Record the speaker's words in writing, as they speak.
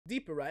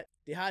deeper, right?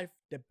 They have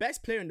the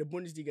best player in the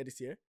Bundesliga this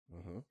year,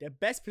 the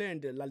best player in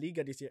the La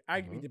Liga this year,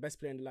 arguably the best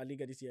player in the La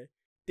Liga this year.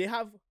 They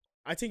have,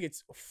 I think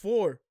it's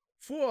four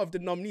of the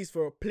nominees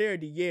for Player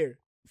of the Year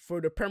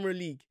for the Premier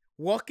League: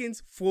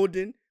 Watkins,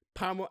 Foden,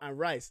 Palmer, and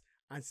Rice,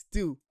 and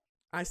still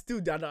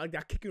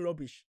they're kicking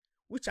rubbish,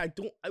 which I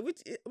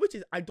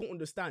don't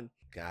understand,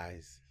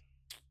 guys.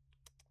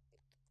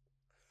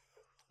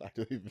 I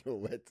don't even know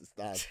where to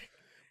start.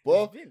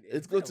 But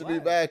it's good to be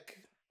back.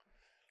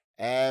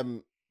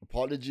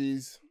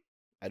 Apologies.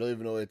 I don't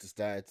even know where to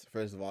start.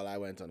 First of all, I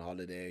went on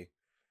holiday.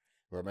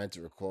 We were meant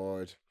to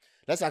record.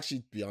 Let's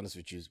actually be honest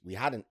with you. We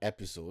had an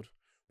episode,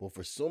 but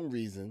for some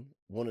reason,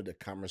 one of the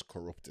cameras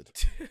corrupted.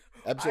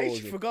 Episode was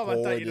forgot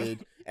recorded. About that, you know?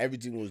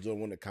 Everything was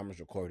done when the cameras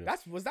recorded.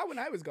 Was that when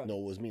I was gone? No,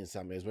 it was me and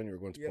Sam. It was when we were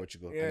going to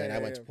Portugal. And then I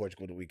went to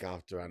Portugal the week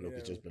after, and look,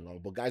 it's just been long.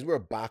 But guys, we're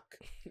back.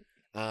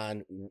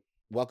 And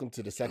welcome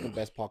to the second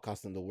best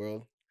podcast in the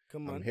world.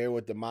 Come on. I'm here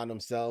with the man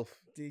himself.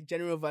 The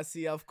General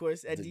Vasia, of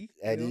course, Eddie.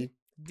 Eddie. You know?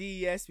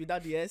 DES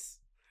without the S.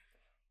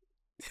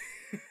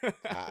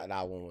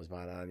 That one was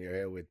mine. And you're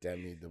here with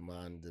Demi, the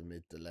man, the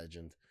myth, the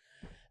legend.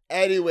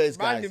 Anyways,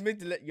 man, guys. the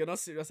myth, you're not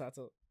serious at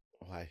all.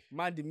 Why?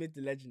 Man, the myth,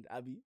 the legend,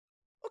 Abby.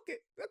 Okay,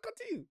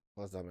 continue.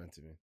 What's that meant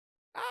to me?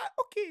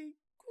 Okay,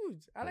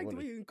 good. I like the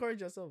way you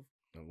encourage yourself.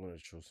 I'm going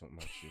to throw something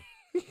at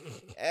you.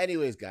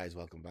 Anyways, guys,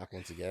 welcome back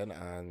once again.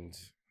 And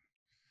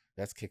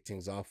let's kick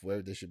things off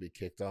where they should be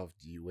kicked off.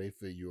 The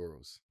UEFA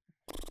Euros.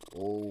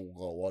 Oh,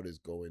 God, what is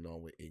going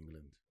on with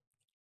England?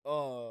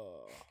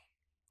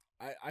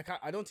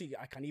 I don't think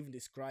I can even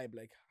describe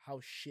like how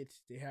shit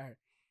they are.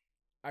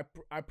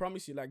 I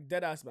promise you, like,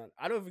 dead ass, man.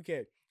 I don't even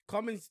care.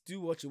 Comments,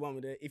 do what you want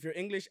with it. If you're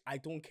English, I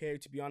don't care,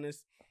 to be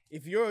honest.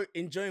 If you're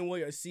enjoying what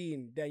you're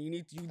seeing, then you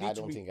need I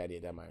don't think any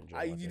of them are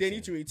enjoying they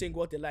need to rethink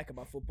what they like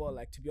about football,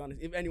 like, to be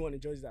honest, if anyone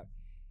enjoys that.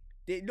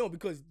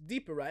 Because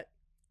deeper, right?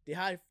 They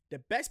have the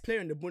best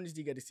player in the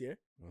Bundesliga this year,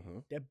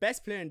 the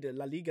best player in the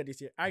La Liga this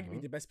year,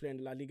 arguably the best player in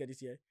the La Liga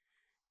this year.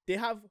 They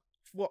have,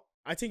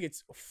 I think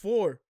it's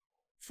four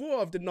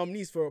of the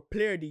nominees for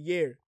Player of the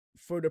Year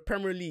for the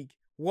Premier League: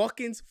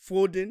 Watkins,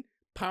 Foden,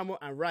 Palmer,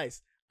 and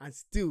Rice, and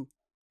still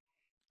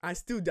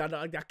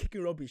they're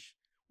kicking rubbish,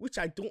 which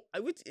I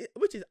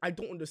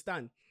don't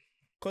understand.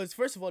 Because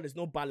first of all, there's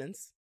no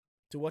balance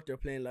to what they're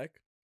playing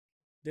like.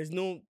 There's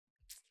no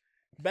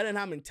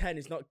Bellingham in 10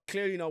 is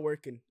clearly not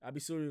working. I'll be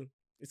so real.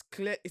 It's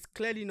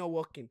clearly not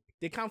working.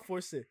 They can't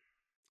force it.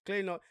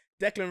 Clearly not.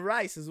 Declan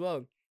Rice as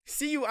well.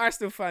 See you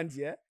Arsenal fans,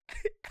 yeah?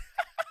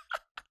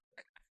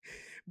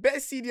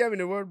 Best CDM in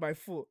the world by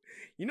foot.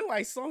 You know,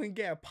 I saw him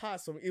get a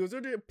pass from, it was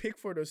already a pick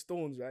for the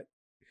Stones, right?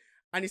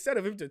 And instead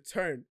of him to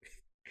turn,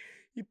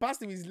 he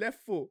passed him his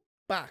left foot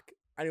back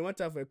and he went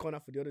out for a corner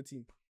for the other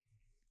team.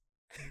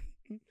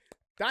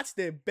 That's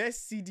the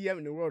best CDM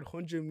in the world,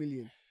 100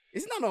 million.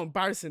 It's not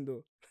embarrassing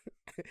though.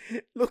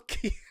 Look,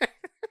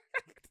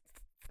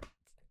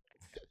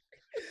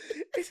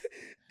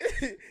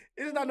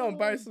 it's not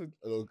embarrassing.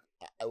 Look,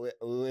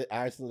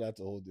 Arsenal, that's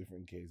a whole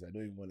different case. I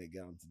don't even want to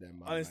get onto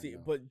them. Honestly,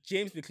 right, but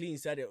James McLean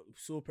said it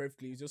so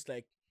perfectly. He's just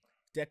like,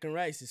 Declan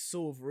Rice is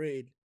so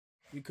overrated,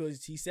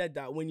 because he said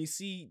that when you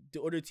see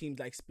the other teams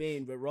like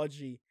Spain with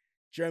Rodri,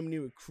 Germany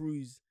with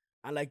Cruz,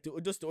 and like the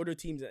other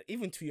teams,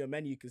 even to your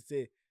men, you could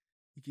say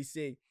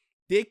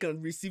they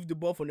can receive the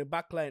ball from the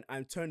back line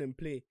and turn and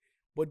play,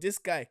 but this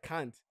guy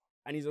can't,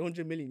 and he's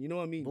 100 million. You know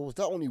what I mean? But was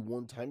that only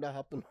one time that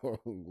happened, or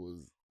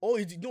was? Oh,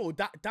 no,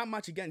 that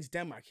match against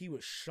Denmark, he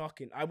was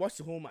shocking. I watched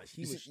the whole match.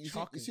 He was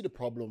shocking. You see the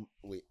problem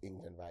with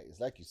England, right? It's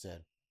like you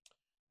said.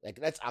 Like,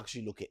 let's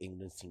actually look at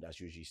England's team that's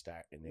usually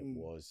starting. It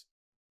was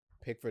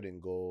Pickford in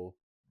goal.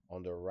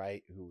 On the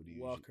right, who would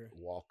you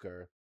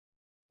Walker.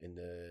 In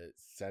the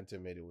centre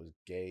mid, it was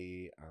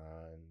Gay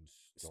and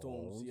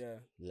Stones. Yeah.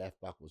 Left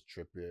back was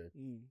Trippier.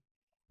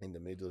 In the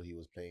middle, he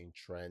was playing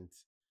Trent.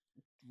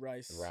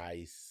 Rice.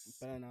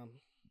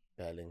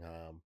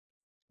 Bellingham.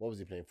 What was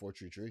he playing?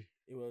 4-3-3?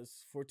 It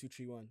was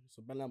 4-2-3-1.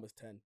 So Bellingham was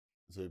 10.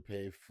 So he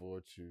played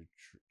 4-2-3.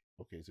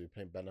 Okay, so he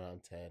playing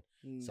Bellingham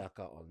 10.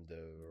 Saka on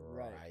the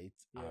right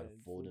and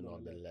Foden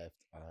on the left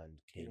and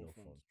Kane on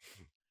front.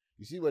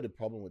 You see where the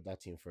problem with that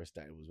team first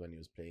started was when he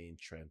was playing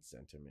Trent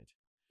centre mid.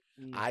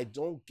 I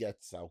don't get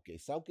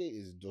Southgate. Southgate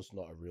is just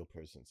not a real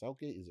person.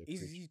 Southgate is a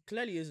creature. He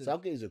clearly isn't.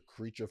 Southgate is a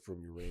creature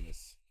from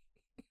Uranus.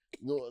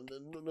 No,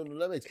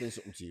 let me explain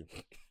something to you.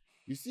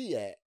 You see,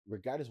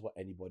 regardless of what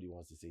anybody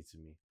wants to say to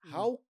me,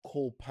 how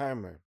Cole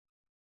Palmer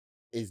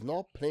is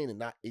not playing in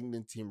that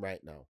England team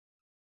right now,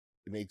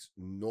 it makes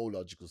no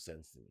logical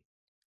sense to me.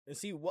 And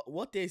see,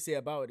 what they say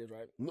about it,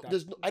 right? No,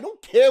 I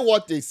don't care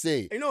what they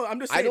say. You know, I'm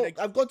just saying.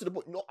 I've got to the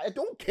point. No, I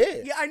don't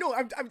care. Yeah, I know.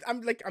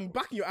 I'm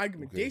backing your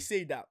argument. Okay. They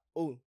say that,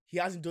 he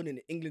hasn't done it in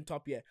the England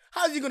top yet.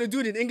 How is he going to do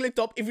it in England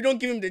top if you don't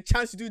give him the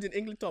chance to do it in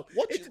England top?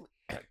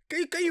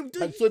 Can you do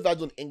it? I'm so bad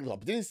on England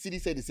top. Didn't City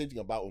say the same thing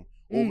about him?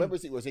 Remember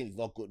City was saying he's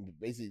not good.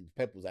 Basically,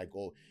 Pep was like,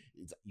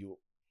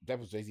 Pep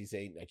was basically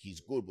saying like he's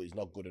good, but he's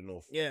not good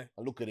enough. Yeah.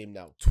 And look at him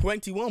now.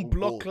 21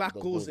 block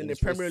goals in the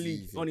Premier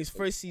League on his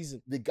first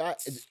season. The guy,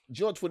 do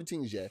you know what funny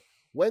thing is, yeah?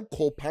 When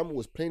Cole Palmer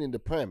was playing in the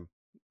Prem,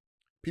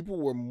 people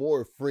were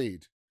more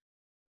afraid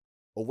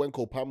of when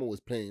Cole Palmer was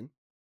playing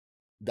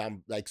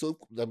than so.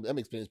 Let me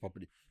explain this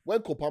properly.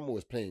 When Cole Palmer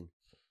was playing,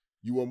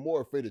 you were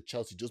more afraid of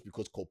Chelsea just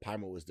because Cole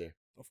Palmer was there.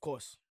 Of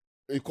course.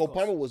 If Cole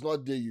Palmer was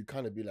not there, you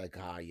kind of be like,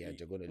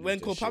 they're gonna. When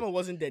Cole Palmer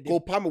wasn't there,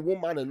 Cole Palmer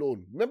one man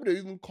alone. Remember they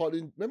even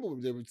calling.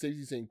 Remember they were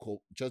saying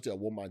Chelsea a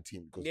 1-man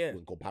team because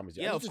when Cole Palmer's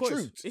there. Yeah, of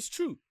course, it's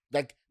true.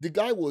 Like the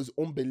guy was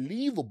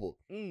unbelievable.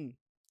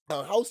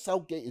 How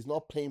Southgate is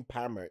not playing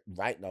Palmer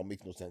right now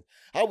makes no sense.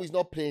 How he's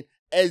not playing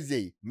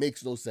Eze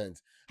makes no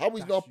sense. How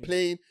he's not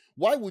playing.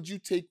 Why would you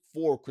take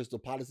 4 Crystal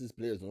Palace's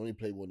players and only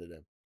play one of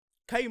them?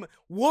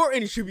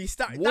 Wharton should be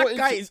starting. That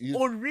guy is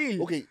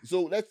unreal. Okay,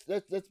 so let's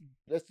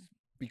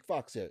big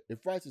facts here.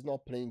 If Rice is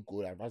not playing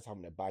good and Rice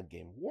having a bad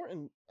game,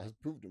 Wharton has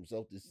proved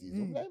himself this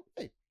season. Like,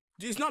 hey.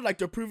 It's not like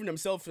they're proving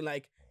themselves in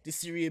like the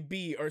Serie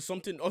B or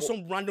something or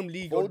some random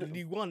league or the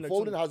League One.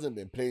 Foden hasn't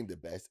been playing the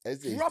best.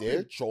 Eze is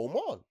there, throw him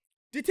on.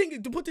 The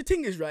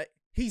thing is, right,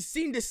 he's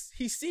seen the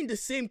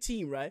same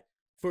team, right,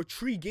 for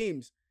 3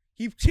 games.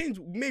 He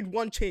made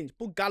one change,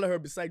 put Gallagher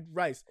beside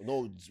Rice.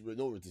 No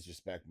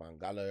disrespect, man.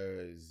 Gallagher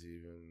is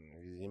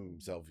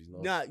himself. He's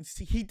not. Nah,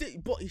 he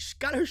did, but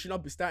Gallagher should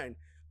not be starting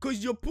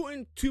because you're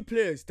putting 2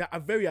 players that are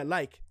very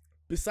alike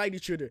beside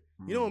each other.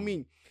 You know what I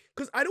mean?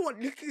 Because I don't want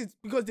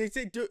because they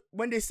say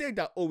when they say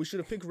that we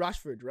should have picked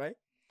Rashford, right?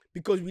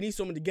 Because we need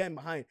someone to get him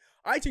behind.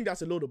 I think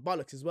that's a load of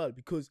bollocks as well.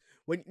 Because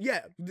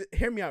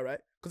hear me out, right?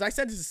 Because I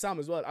said this to Sam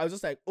as well. I was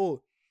just like,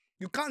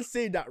 you can't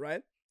say that,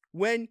 right?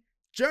 When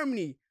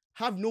Germany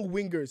have no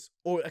wingers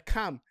or a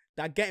cam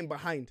that get him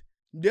behind,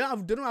 they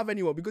don't have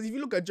anyone. Because if you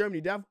look at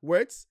Germany, they have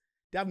Wirtz,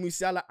 they have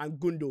Musiala and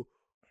Gundo,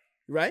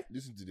 right?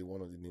 Listen to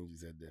one of the names you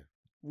said there.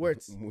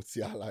 Wirtz,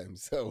 Musiala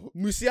himself.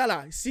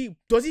 Musiala, see,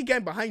 does he get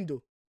him behind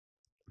though?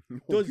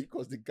 No,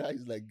 because the guy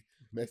is like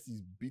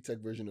Messi's B-Tech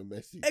version of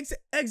Messi.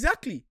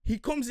 Exactly. He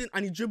comes in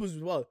and he dribbles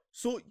as well.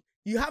 So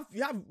you have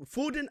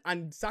Foden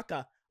and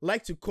Saka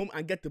like to come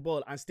and get the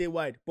ball and stay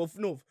wide. But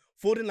no,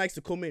 Foden likes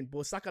to come in,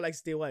 but Saka likes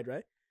to stay wide,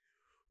 right?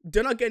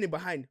 They're not getting it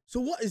behind. So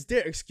what is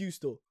their excuse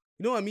though?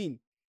 You know what I mean?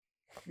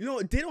 You know,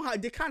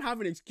 they can't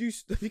have an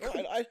excuse.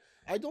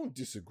 I don't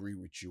disagree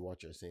with you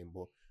what you're saying,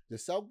 but the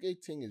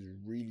Southgate thing is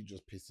really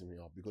just pissing me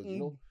off because you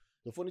know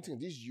the funny thing,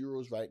 these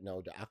Euros right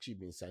now, they're actually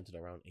being centered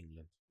around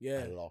England.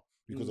 Yeah. A lot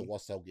because of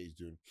what Southgate is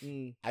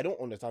doing. I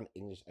don't understand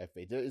English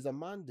FA. There is a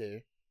man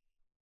there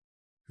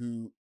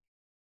who,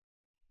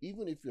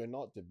 even if you're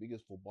not the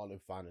biggest footballer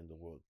fan in the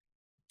world,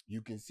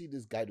 you can see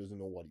this guy doesn't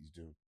know what he's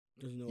doing.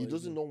 He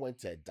doesn't know when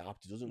to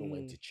adapt. He doesn't know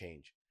when to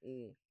change.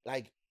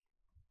 Like,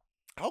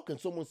 how can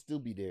someone still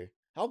be there?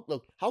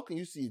 How can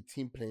you see a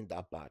team playing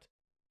that bad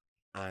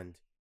and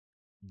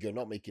you're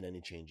not making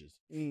any changes?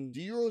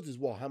 The Euros is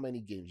what? How many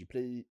games? You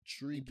play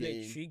 3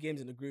 games? 3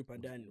 games in the group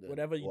and then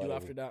whatever you do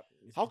after that.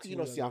 How can you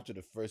not see after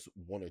the first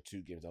 1 or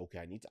 2 games, okay,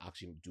 I need to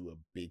actually do a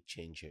big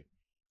change here?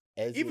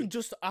 Even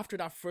just after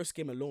that first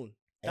game alone.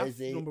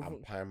 Eze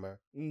and Palmer,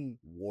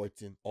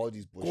 Wharton, all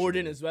these bullshit.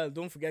 Gordon as well.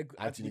 Don't forget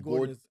Anthony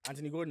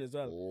Gordon as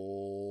well.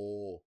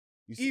 Oh.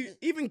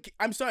 Even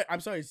I'm sorry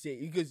to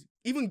say because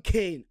even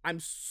Kane, I'm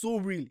so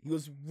real. He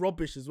was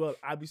rubbish as well.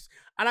 I'm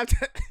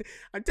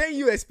telling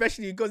you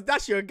especially because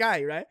that's your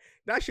guy, right?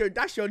 That's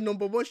your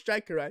number 1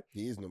 striker, right?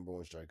 He is number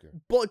 1 striker.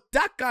 But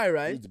that guy,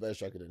 right? Who's the best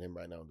striker than him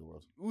right now in the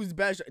world? Who's the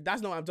best?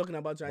 That's not what I'm talking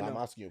about right now. I'm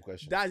asking you a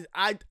question.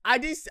 I'm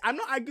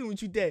not arguing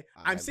with you there.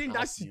 I'm saying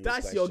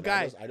that's your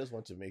guy. I just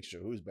want to make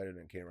sure who's better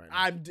than Kane right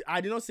now.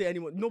 I did not say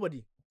anyone.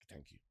 Nobody.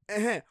 Thank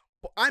you.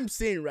 But I'm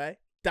saying, right,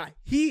 that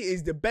he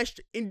is the best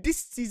in this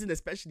season,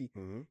 especially.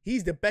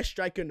 He's the best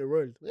striker in the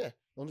world. Yeah,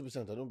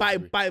 100%. I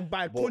don't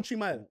by country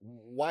mile.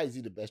 Why is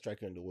he the best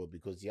striker in the world?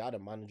 Because he had a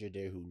manager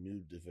there who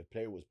knew if a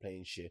player was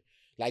playing shit,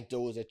 like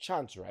there was a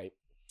chance, right,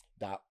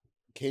 that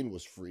Kane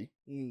was free.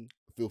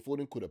 Phil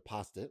Foden could have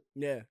passed it.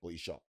 Yeah, but he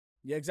shot.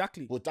 Yeah,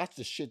 exactly. But that's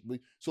the shit.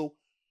 So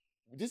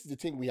this is the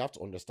thing we have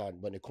to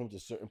understand when it comes to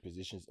certain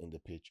positions in the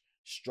pitch.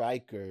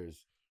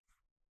 Strikers.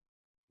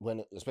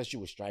 Especially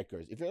with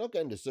strikers, if you're not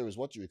getting the service,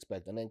 what do you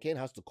expect? And then Kane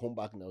has to come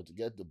back now to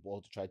get the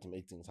ball to try to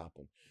make things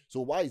happen.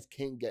 So why is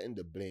Kane getting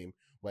the blame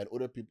when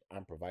other people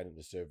aren't providing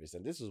the service?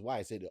 And this is why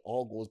I say it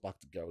all goes back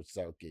to Gareth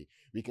Southgate.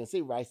 We can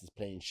say Rice is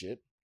playing shit.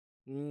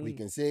 We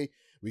can say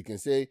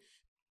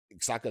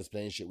Saka's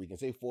playing shit. We can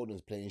say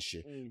Foden's playing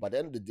shit. But at the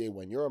end of the day,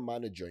 when you're a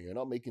manager and you're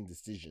not making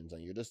decisions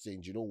and you're just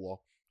saying, you know what,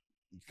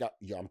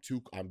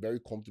 I'm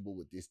very comfortable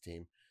with this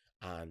team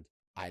and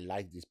I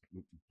like these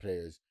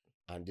players.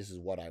 And this is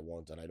what I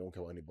want, and I don't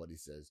care what anybody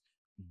says.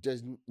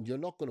 You're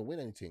not going to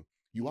win anything.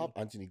 You have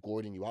Anthony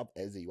Gordon, you have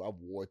Eze, you have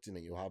Wharton,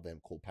 and you have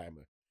Cole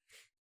Palmer.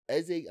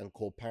 Eze and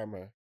Cole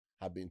Palmer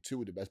have been 2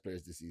 of the best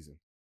players this season.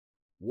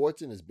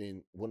 Wharton has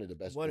been one of the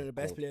best. One of the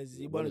best players.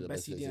 One of the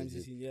best CDMs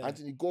this season. Yeah.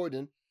 Anthony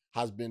Gordon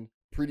has been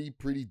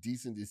pretty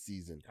decent this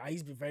season.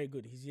 He's been very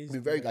good. He's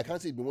been very good. I can't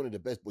say he's been one of the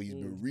best, but he's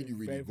been really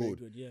good. Very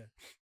good. Yeah.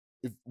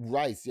 If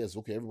Rice, yes,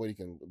 okay, everybody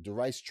can. The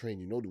Rice train,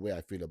 you know the way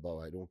I feel about.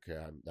 I don't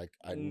care.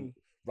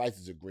 Rice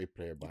is a great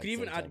player, but you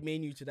could even add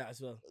Manu to that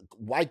as well.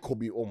 Why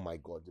Kobe? Oh my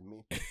god,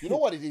 you know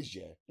what it is,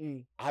 yeah.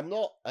 I'm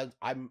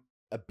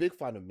a big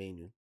fan of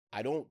Manu.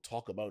 I don't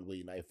talk about what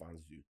United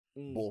fans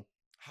do, but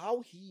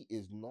how he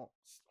is not.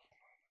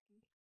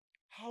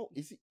 How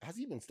is he? Has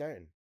he been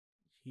starting?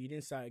 He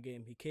didn't start a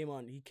game. He came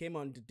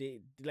on the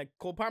day. Like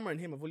Cole Palmer and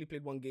him have only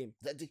played one game.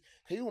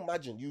 Can you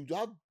imagine? You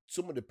have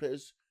some of the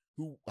players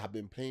who have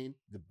been playing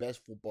the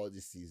best football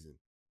this season,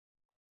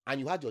 and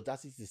you had the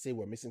audacity to say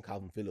we're missing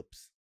Calvin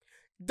Phillips.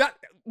 That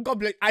God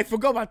bless. I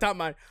forgot about that,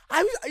 man.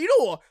 You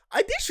know what?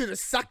 They should have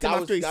sacked him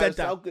after he said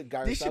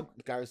that.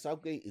 Gareth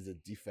Southgate is a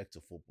defect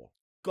to football.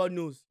 God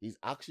knows. He's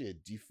actually a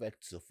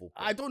defect to football.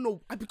 I don't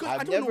know because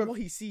I don't know what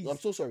he sees. I'm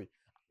so sorry.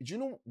 Do you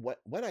know what?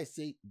 When I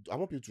say I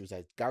want people to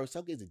realize Gareth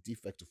Southgate is a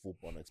defect to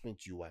football, and I'll explain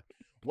to you why.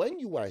 When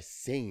you are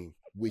saying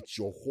with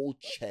your whole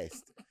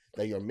chest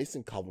that you're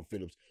missing Calvin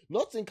Phillips,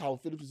 not saying Calvin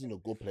Phillips isn't a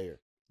good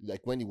player,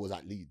 like when he was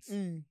at Leeds.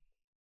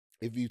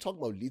 If you talk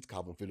about Leeds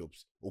Calvin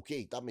Phillips,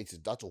 okay,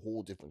 that's a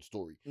whole different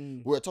story.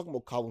 We're talking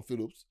about Calvin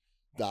Phillips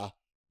that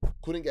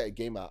couldn't get a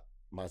game at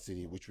Man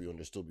City, which we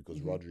understood because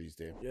Rodri's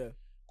there. Yeah.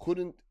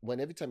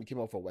 Every time he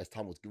came out for West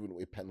Ham was giving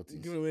away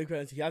penalties.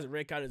 He has a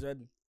red card as well.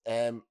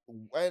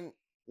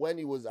 When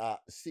he was at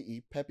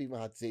City, Pep even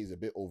had to say he's a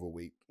bit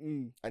overweight.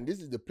 And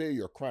this is the player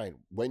you're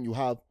crying when you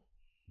have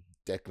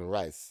Declan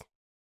Rice,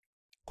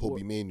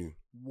 Kobe Manu,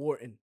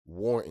 Wharton.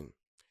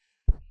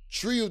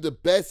 3 of the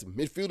best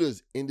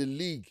midfielders in the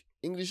league,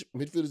 English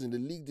midfielders in the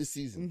league this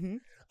season.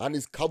 And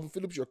it's Calvin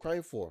Phillips you're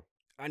crying for.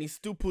 And he's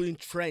still pulling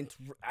Trent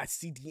at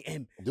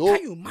CDM.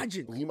 Can you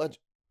imagine?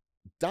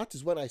 That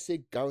is when I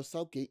say Gareth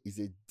Southgate is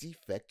a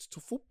defect to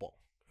football.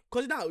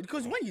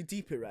 Because when you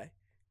deep it, right,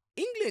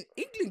 England,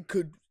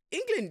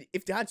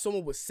 if they had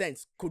someone with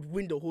sense, could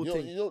win the whole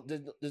thing.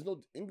 There's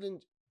no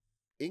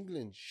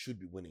England should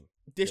be winning.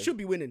 They should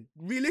be winning.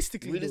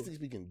 Realistically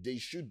speaking, they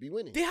should be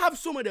winning. They have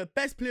some of the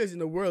best players in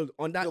the world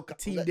on that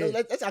team there.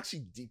 Let's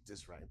actually deep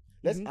this, right?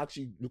 Let's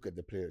actually look at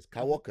the players.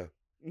 Kyle Walker,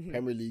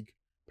 Premier League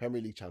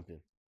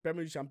champion.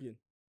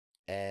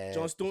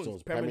 John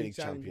Stones, Premier League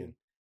champion.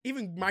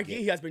 Even Mike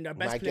Gahey has been their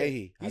best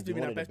player. He's been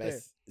their best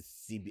player.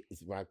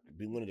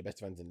 Been one of the best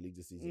fans in the league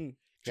this season.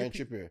 Kieran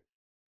Trippier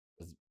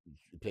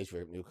plays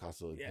for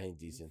Newcastle, playing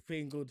decent.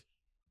 Playing good.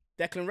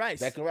 Declan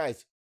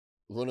Rice.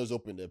 Runners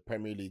up in the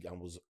Premier League and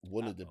was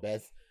one of the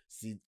best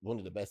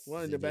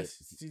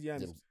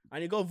CDMs.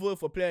 And he got voted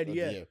for Player of the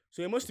Year.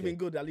 So he must have been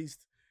good at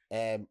least.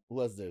 Who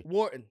was there?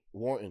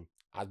 Wharton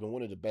has been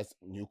one of the best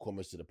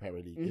newcomers to the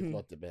Premier League, if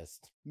not the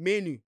best.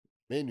 Manu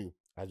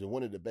has been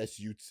one of the best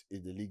youths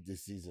in the league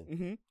this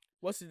season.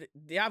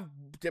 They're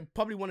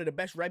probably one of the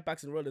best right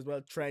backs in the world as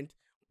well, Trent.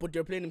 But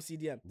they're playing him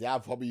CDM. They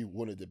have probably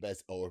one of the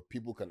best, or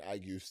people can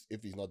argue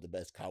if he's not the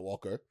best, Kyle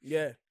Walker.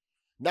 Yeah.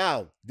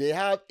 Now, they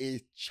have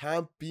a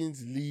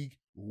Champions League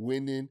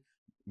winning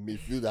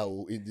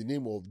midfielder in the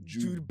name of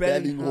Jude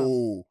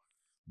Bellingham.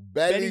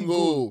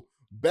 Bellingham.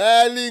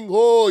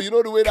 You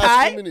know the way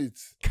that's coming it.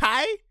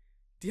 Kai?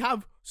 They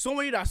have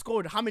somebody that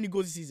scored how many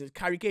goals this season?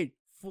 Harry Kane,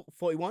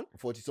 41?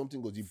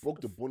 40-something goals. He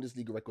broke the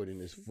Bundesliga record in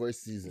his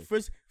first season.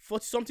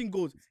 40-something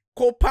goals.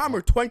 Cole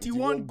Palmer,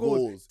 21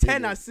 goals,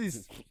 10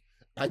 assists.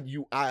 And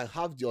you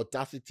have the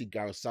audacity,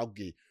 Gareth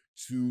Southgate,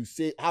 to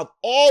say, have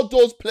all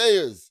those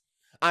players,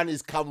 and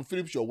it's Calvin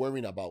Phillips you're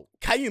worrying about.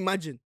 Can you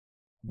imagine?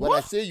 When I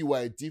say you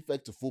are a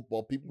defect to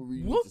football, people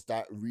really need to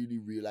start really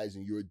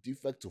realizing you're a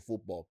defect to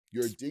football.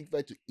 You're a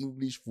defect to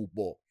English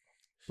football.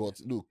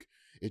 But look,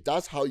 if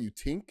that's how you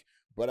think,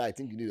 but I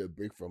think you need a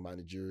break from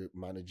managing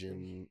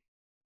in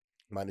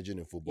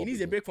football. He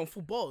needs a break from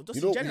football.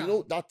 You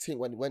know that thing,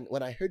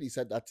 when I heard he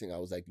said that thing, I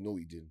was like, no,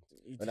 he didn't.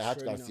 And I had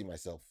to go and see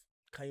myself.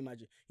 Can you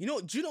imagine?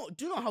 Do you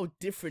know how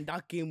different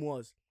that game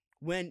was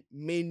when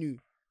Manu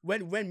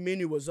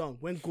was on,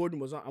 when Gordon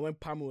was on, and when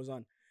Palmer was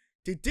on?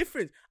 The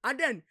difference. And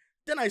then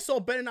I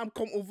saw Bellingham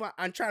come over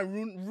and try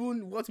and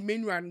ruin what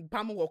Manu and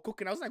Palmer were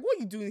cooking. I was like, what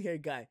are you doing here,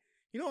 guy?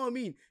 You know what I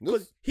mean?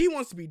 Because he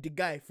wants to be the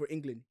guy for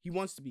England. He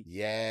wants to be.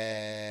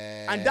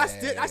 Yeah. And that's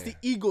the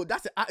ego.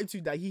 That's the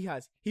attitude that he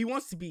has. He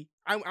wants to be.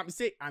 I'm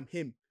saying I'm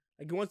him.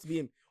 Like, he wants to be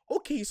him.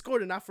 Okay, he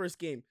scored in that first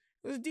game.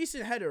 It was a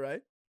decent header,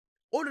 right?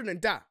 Other than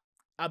that,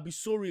 I'll be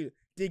so real.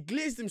 They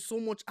glazed him so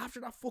much after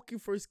that fucking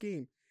first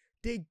game.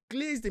 They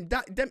glazed him.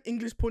 Them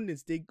English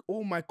pundits.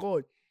 Oh my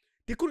god.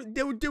 They were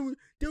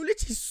literally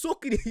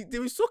sucking. They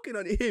were sucking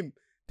on him.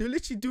 They were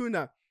literally doing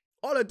that.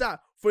 All of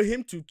that for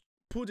him to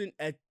put in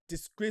a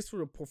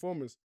disgraceful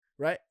performance,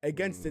 right?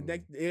 Against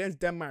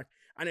Denmark,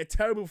 and a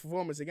terrible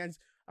performance against,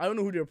 I don't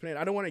know who they were playing.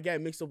 I don't want to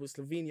get mixed up with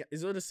Slovenia.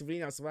 Is it either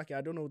Slovenia or Slovakia?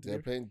 I don't know. They're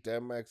playing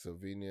Denmark,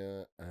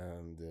 Slovenia,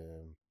 and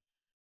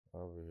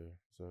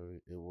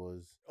sorry, it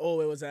was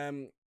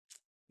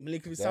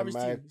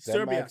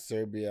Denmark,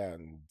 Serbia,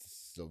 and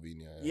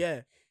Slovenia.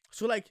 Yeah.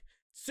 So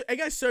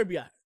against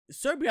Serbia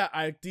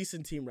are a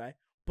decent team, right?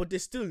 But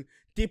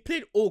they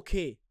played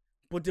okay,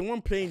 but they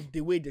weren't playing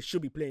the way they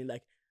should be playing.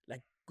 Like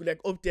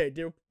up there,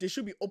 they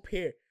should be up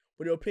here,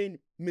 but they were playing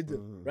middle,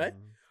 right?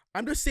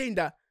 I'm just saying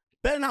that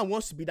Bellingham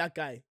wants to be that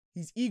guy.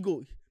 His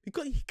ego,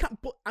 because he can't.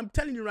 But I'm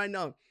telling you right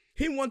now,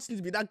 him wanting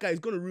to be that guy is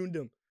gonna ruin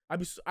them.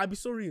 I'll be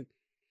so real,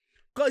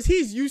 because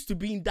he's used to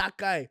being that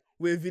guy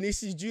with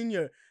Vinicius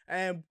Jr.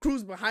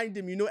 Cruz behind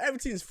him. You know,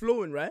 everything's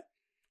flowing, right?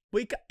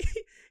 But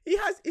he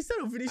has, instead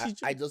of finishing.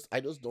 I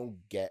just don't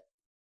get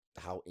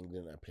how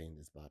England are playing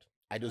this bad.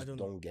 I just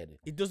don't get it.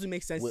 It doesn't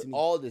make sense with to me.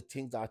 all the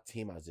things our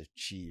team has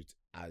achieved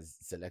as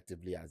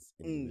selectively as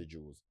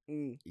individuals.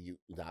 When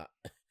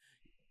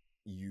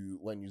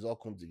you all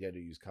come together,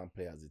 you can't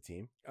play as a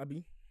team.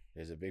 Abi,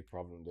 there's a big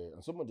problem there.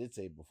 And someone did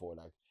say before,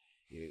 like,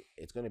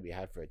 it's going to be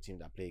hard for a team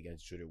that play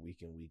against each other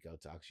week in, week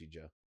out to actually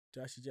gel.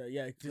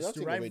 Yeah. Just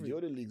the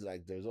other leagues,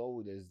 like, there's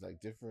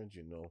like different,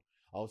 you know.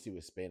 Obviously,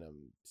 with Spain,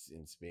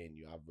 in Spain,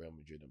 you have Real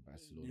Madrid and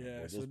Barcelona.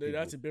 Yeah, so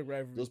that's a big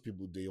rivalry. Those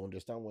people, they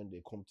understand when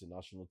they come to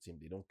national team,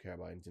 they don't care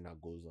about anything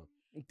that goes on.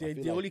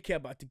 They only care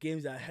about the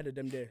games that are ahead of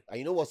them there. And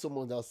you know what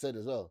someone else said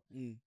as well?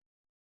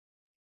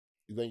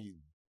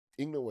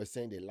 England was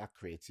saying they lack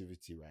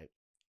creativity, right?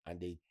 And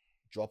they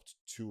dropped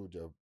two of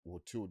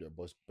their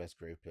best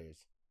creative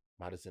players,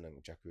 Maddison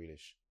and Jack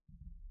Grealish.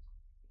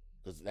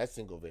 Because let's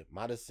think of it,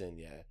 Maddison,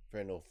 yeah,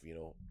 fair enough. You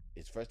know,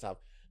 the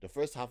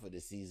first half of the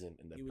season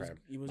in the Prem,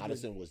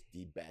 Maddison was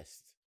the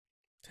best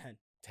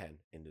 10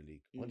 in the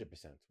league,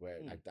 100%. Where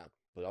like that,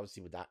 but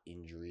obviously with that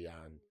injury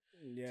and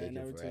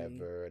taking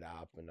forever, that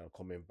happened, and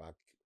coming back,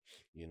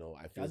 you know,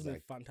 I feel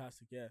like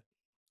fantastic, yeah,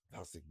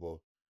 fantastic. But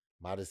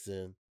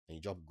Maddison and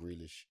you drop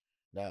Grealish.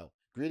 Now,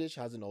 Grealish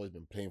hasn't always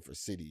been playing for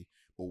City,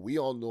 but we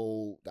all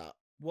know that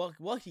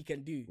what he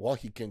can do. What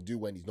he can do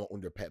when he's not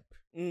under Pep.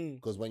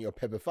 Because when you're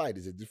pepified,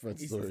 it's a different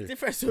story. It's a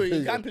different story.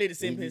 You can't play the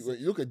same place.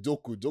 You look at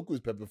Doku. Doku is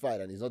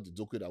petrified, and he's not the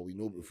Doku that we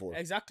know before.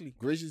 Exactly.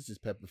 Gracious is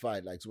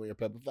petrified. Like, so when you're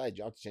petrified,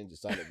 you have to change the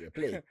style of your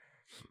play.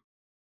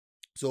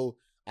 So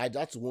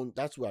that's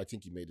where I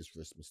think he made his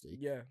first mistake.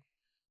 Yeah.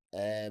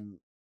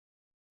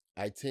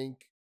 I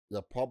think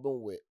the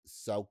problem with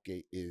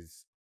Southgate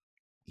is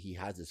he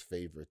has his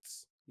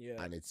favorites.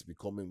 Yeah. And it's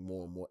becoming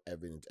more and more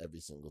evident every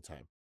single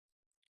time.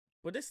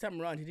 But this time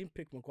around, he didn't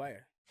pick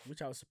Maguire,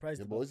 which I was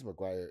surprised about. But is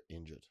Maguire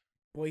injured?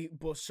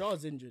 But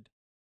Shaw's injured.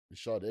 Is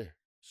Shaw there?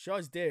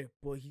 Shaw's there,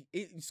 but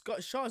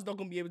Shaw's not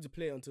going to be able to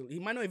play until... He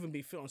might not even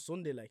be fit on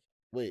Sunday, like.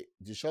 Wait,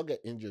 did Shaw get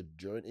injured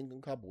during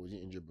England Cup, or was he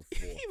injured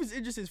before? He was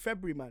injured since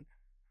February, man.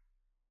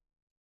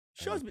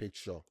 Shaw's picked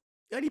Shaw.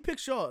 And he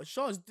picked Shaw.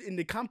 Shaw's in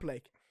the camp,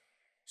 like.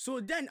 So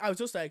then I was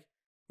just like,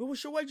 well,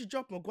 Shaw, why'd you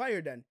drop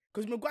Maguire then?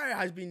 Because Maguire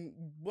has been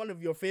one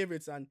of your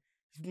favourites, and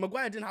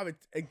Maguire didn't have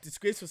a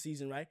disgraceful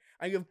season, right?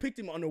 And you've picked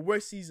him on a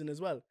worse season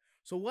as well.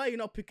 So why are you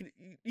not picking...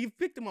 You've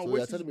picked him on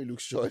worse season. So you're telling me Luke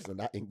Shaw is on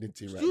that England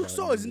team right now? Luke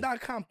Shaw is in that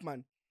camp,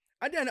 man.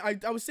 And then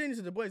I was saying this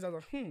to the boys, I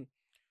was like,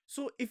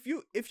 So if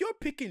you're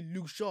picking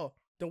Luke Shaw,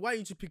 then why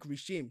don't you pick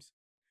Reece James?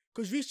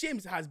 Because Reece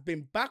James has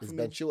been back from... Is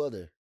Ben Chilwell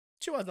there?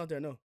 Chilwell's not there,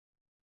 no.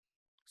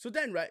 So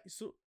then, right,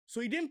 so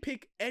he didn't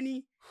pick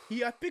any...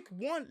 He had picked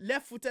one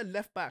left-footed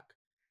left-back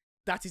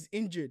that is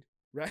injured,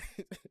 right?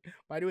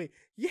 By the way,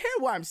 you hear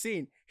what I'm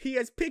saying? He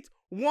has picked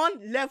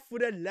one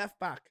left-footed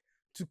left-back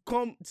to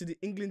come to the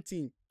England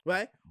team,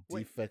 right?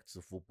 Defects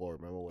of football,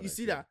 remember what you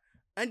see that?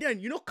 And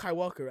then, you know Kyle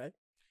Walker, right?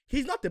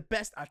 He's not the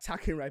best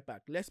attacking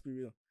right-back, let's be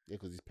real. Yeah,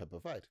 because he's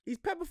petrified. He's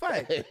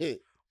petrified.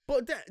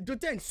 But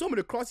then some of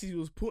the crosses he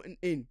was putting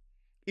in,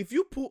 if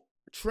you put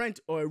Trent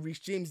or Reece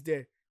James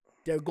there,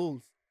 they're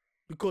goals.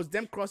 Because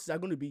them crosses are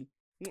going to be,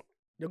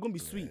 they're going to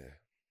be sweet. Yeah.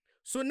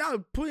 So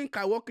now putting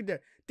Kyle Walker there,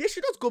 they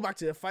should just go back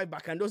to the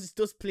 5-back and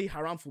just play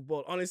haram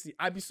football. Honestly,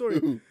 I'd be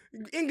sorry.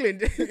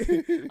 England,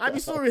 I'd be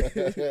sorry.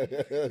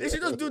 They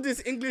should just do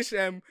this English,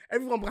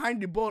 everyone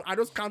behind the ball and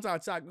just counter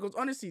attack. Because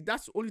honestly,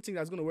 that's the only thing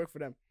that's going to work for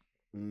them.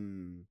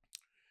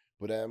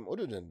 But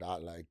other than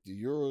that, like,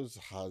 the Euros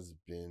has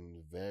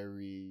been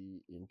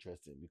very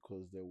interesting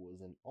because there was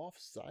an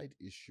offside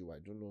issue. I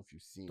don't know if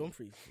you've seen.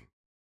 Dumfries.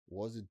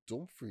 Was it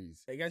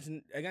Dumfries?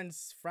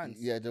 Against France.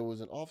 Yeah, there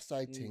was an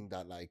offside thing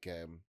that, like,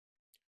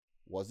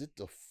 was it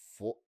the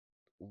foot?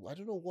 I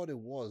don't know what it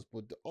was,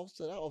 but that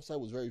offside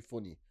was very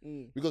funny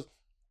because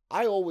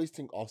I always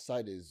think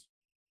offside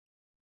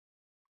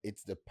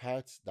it's the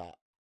parts that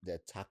the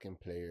attacking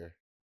player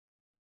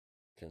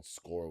can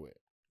score with.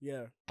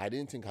 Yeah. I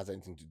didn't think it has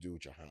anything to do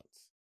with your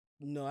hands.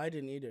 No, I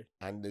didn't either.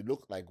 And it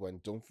looked like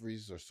when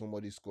Dumfries or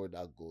somebody scored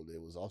that goal,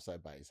 it was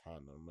offside by his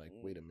hand. I'm like,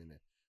 wait a minute.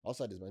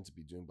 Offside is meant to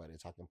be doing by the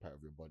attacking part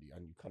of your body,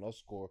 and you cannot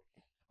score.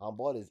 And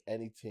ball is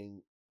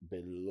anything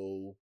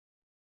below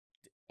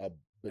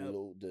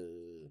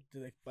the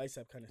like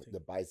bicep kind of thing. The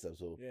bicep,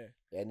 so yeah,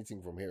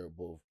 anything from here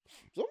above.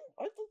 So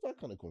I thought that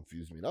kind of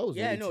confused me. That was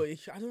I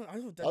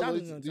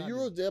don't. The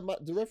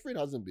Euros, the refereeing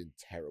hasn't been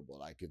terrible.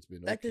 Like, it's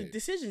been like the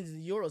decisions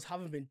in the Euros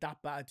haven't been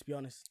that bad, to be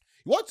honest.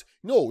 What?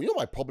 No, you know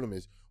my problem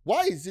is,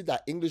 why is it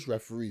that English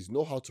referees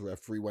know how to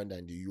referee when they're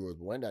in the Euros,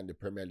 but when they're in the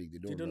Premier League, they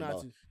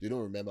don't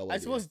remember. What I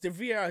suppose the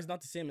VAR is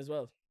not the same as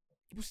well.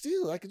 But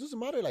still, like, it doesn't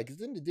matter. Like, at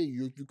the end of the day,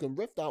 you can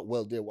ref that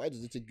well there. Why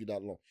does it take you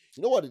that long?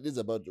 You know what it is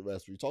about the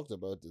refs? We talked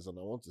about this, and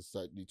I want to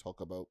slightly talk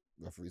about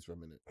referees for a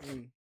minute.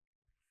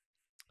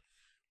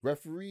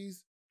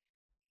 Referees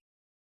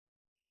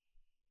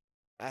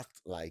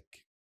act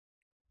like,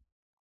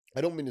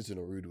 I don't mean this in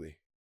a rude way.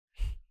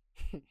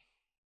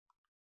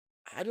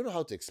 I don't know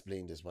how to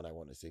explain this when I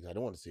want to say it. I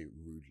don't want to say it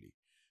rudely,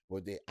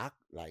 but they act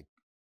like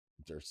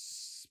they're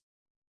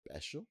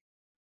special,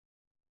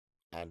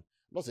 and I'm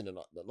not saying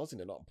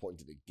they're not important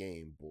to the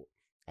game, but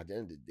at the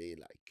end of the day,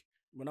 like,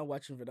 we're not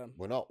watching for them.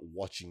 We're not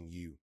watching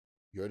you.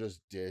 You're just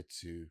there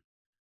to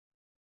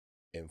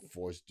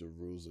enforce the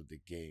rules of the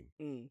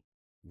game.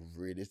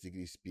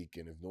 Realistically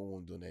speaking, if no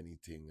one done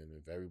anything and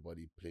if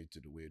everybody played to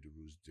the way of the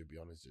rules, to be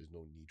honest, there's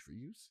no need for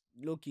use.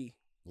 Low-key.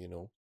 You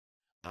know?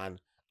 And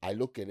I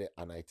look at it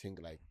and I think,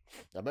 like,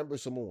 I remember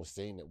someone was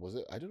saying it,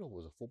 I don't know if it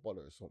was a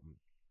footballer or something.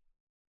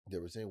 They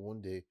were saying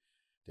one day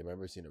they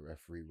remember seeing a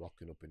referee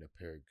rocking up in a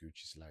pair of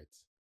Gucci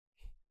slides.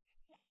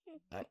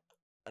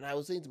 And I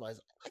was saying to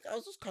myself, like, I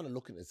was just kind of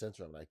looking at the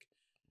center, I'm like,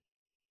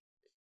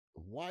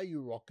 why are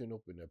you rocking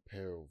up in a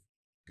pair of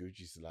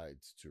Gucci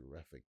slides to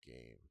ref a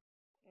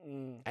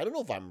game? I don't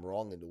know if I'm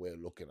wrong in the way of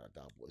looking at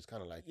that, but it's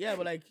kind of like... Yeah,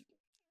 but like...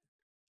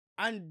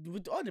 And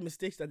with all the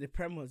mistakes that the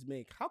Premiers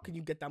make, how can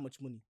you get that much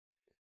money?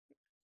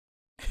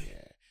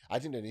 Yeah. I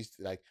think there needs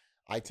to, like...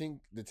 I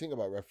think the thing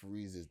about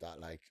referees is that,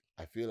 like,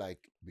 I feel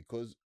like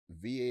because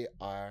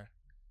VAR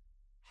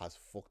has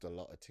fucked a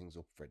lot of things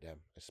up for them,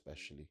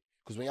 especially.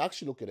 Because when you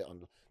actually look at it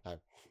on the...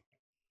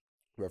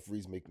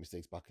 referees make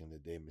mistakes back in the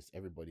day.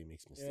 Everybody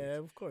makes mistakes. Yeah,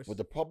 of course. But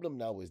the problem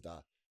now is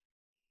that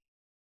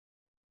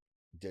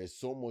there's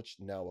so much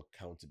now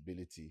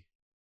accountability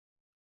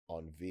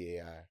on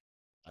VAR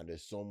and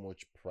there's so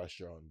much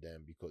pressure on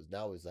them because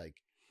now it's like,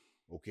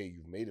 okay,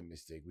 you've made a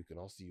mistake. We can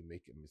all see you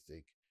make a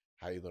mistake.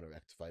 How are you going to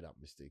rectify that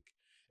mistake?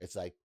 It's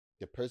like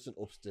the person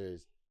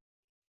upstairs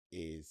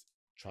is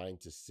trying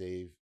to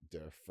save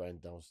their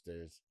friend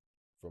downstairs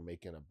from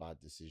making a bad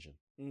decision.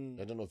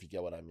 I don't know if you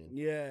get what I mean.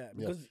 Yeah,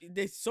 because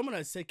there's someone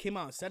that came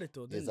out and said it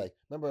though. It's like,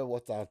 remember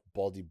what's that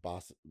baldy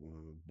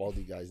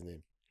guy's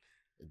name?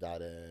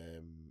 That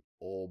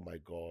oh my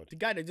god, the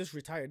guy that just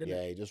retired.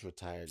 Yeah, he just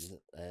retired.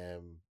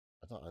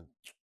 I thought,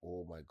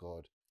 oh my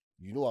god,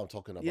 you know what I'm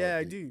talking about? Yeah,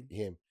 I do.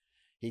 Him.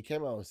 He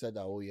came out and said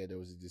that, oh yeah, there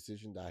was a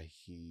decision that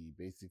he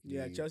basically...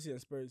 Yeah, Chelsea and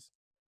Spurs.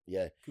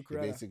 Yeah,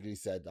 Cucurella. He basically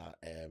said that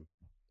it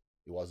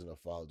wasn't a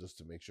foul just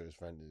to make sure his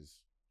friend is...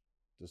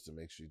 Just to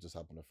make sure he just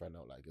happened to friend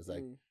out. Like, it's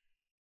like,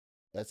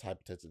 let's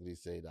hypothetically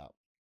say that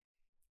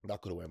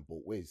could have went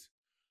both ways.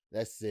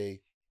 Let's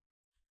say,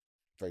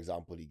 for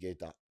example, he gave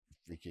that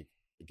free kick,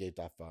 he gave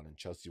that foul and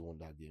Chelsea won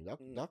that game.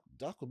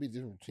 That could be the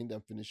difference between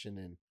them finishing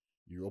in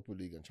Europa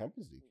League and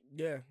Champions League.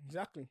 Yeah,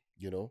 exactly.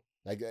 You know?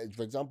 Like,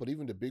 for example,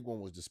 even the big one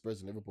was the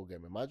Spurs and Liverpool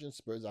game. Imagine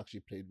Spurs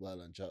actually played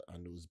well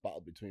and it was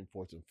battle between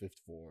 4th and 5th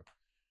for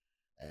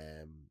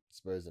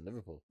Spurs and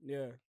Liverpool.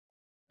 Yeah.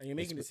 And you're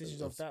making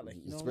decisions off that. Like,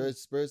 you know?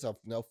 Spurs have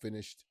now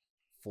finished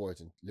 4th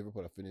and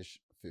Liverpool have finished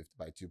 5th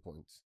by 2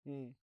 points.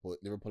 But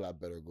Liverpool have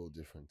better goal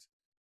difference.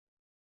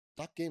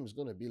 That game is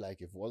going to be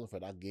like, if it wasn't for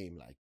that game,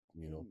 like,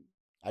 you know,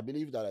 I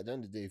believe that at the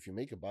end of the day, if you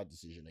make a bad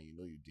decision and you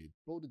know you did,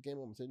 blow the game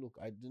up and say, look,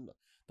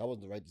 that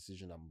wasn't the right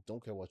decision. I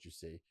don't care what you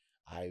say.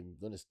 I'm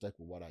going to stick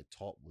with what I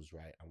thought was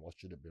right and what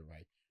should have been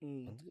right.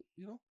 And,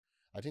 you know,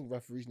 I think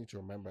referees need to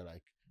remember,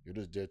 like, you're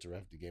just there to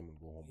ref the game and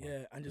go home.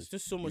 Yeah, and there's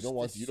just so much.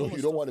 You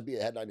don't want to be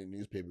a headline in the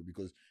newspaper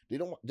because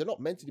they're not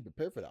mentally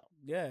prepared for that.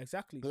 Yeah,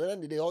 exactly. Because at the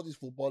end of the day, all these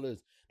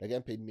footballers, they're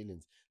getting paid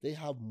millions. They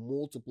have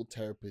multiple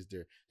therapists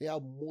there. They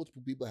have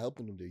multiple people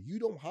helping them there. You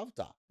don't have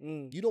that.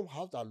 You don't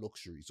have that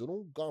luxury. So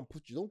don't go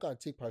and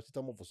take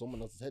paracetamol for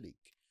someone else's headache.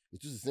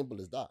 It's just as simple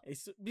as that.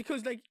 It's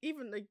because, like,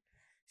 even like,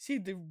 see,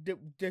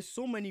 there's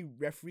so many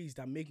referees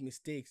that make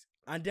mistakes,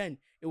 and then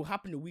it will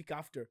happen the week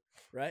after,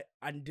 right?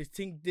 And the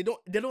thing they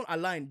don't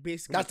align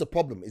basically. That's the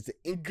problem. It's the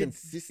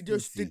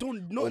inconsistency. They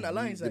don't know it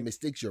aligns. The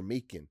mistakes you're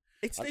making.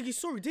 It's like it's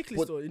so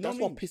ridiculous. Though, that's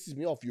what pisses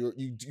me off.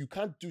 You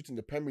can't do it in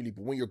the Premier League,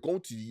 but when you're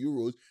going to the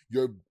Euros,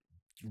 you're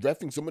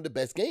reffing some of the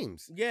best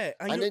games. Yeah,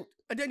 and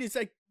then it's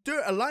like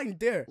they're aligned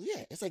there.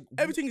 Yeah, it's like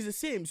everything is the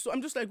same. So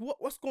I'm just like,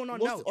 what's going on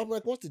now? I'm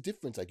like, what's the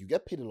difference? Like, you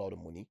get paid a lot of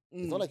money.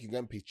 It's not like you're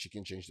getting paid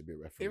chicken change to be a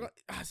referee.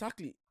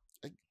 Exactly.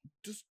 Like,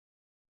 just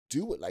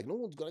do it. Like, no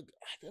one's gonna.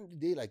 At the end of the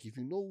day, like, if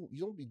you know,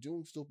 you don't be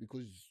doing stuff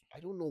because I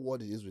don't know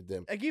what it is with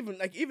them. Like even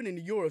in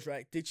the Euros,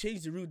 right? They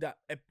changed the rule that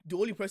the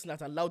only person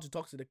that's allowed to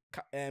talk to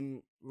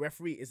the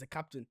referee is the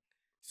captain.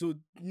 So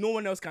no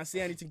one else can say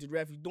anything to the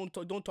ref. You don't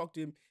talk to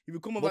him. If you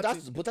come over,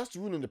 but that's the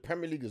rule in the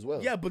Premier League as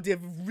well. Yeah, but they've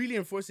really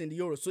enforced it in the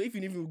Euros. So if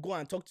you even go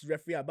and talk to the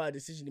referee about a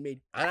decision he made,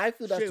 and I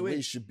feel that's the way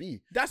it should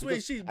be. That's where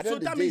it should. So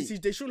that means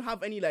they shouldn't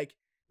have any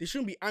they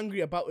shouldn't be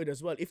angry about it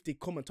as well if they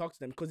come and talk to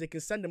them because they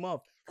can send them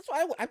off. That's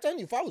why I'm telling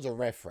you, if I was a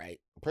ref, right,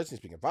 personally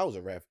speaking, if I was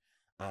a ref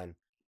and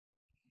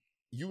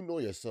you know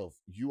yourself,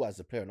 you as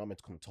a player are not meant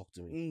to come and talk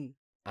to me.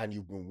 And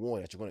you've been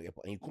warned that you're going to get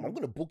put, and you come, I'm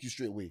going to book you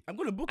straight away. I'm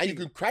going to book you. And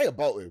you can cry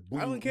about it,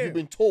 but I don't care. You've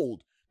been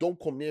told, don't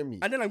come near me.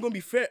 And then I'm going to be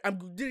fair.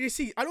 You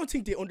see, I don't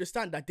think they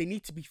understand that they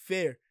need to be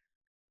fair.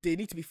 They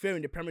need to be fair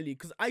in the Premier League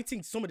because I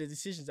think some of the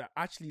decisions are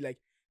actually, like,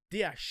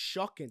 they are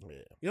shocking.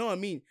 Yeah. You know what I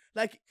mean?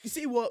 Like,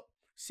 who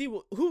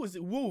was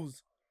it?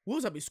 Wolves.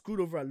 Wolves have been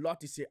screwed over a lot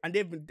this year, and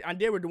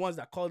they were the ones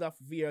that called out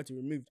for VAR to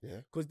remove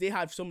because they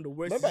have some of the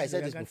worst. Remember, I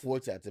said this before.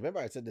 Remember,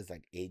 I said this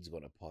like age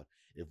gonna pod.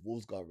 If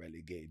Wolves got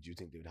relegated, do you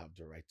think they would have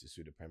the right to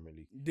sue the Premier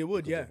League? They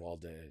would, because of all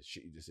the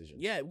shitty decisions.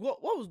 Yeah,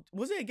 what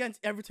was it against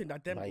Everton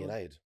that them? Man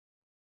United.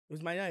 It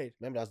was Man United.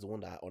 Remember, that's the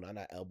one that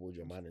Onana elbowed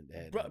your man in the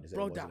head.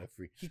 Bro, that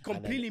he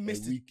completely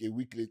missed it. A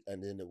week later,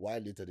 and then a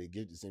while later, they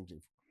gave the same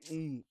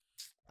thing.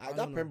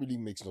 That Premier League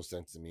makes no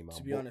sense to me, man.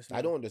 To be honest,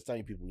 I don't understand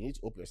you people. You need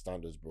to up your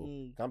standards, bro.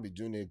 Can't be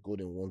doing it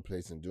good in one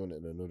place and doing it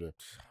in another.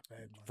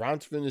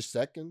 France finished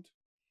second.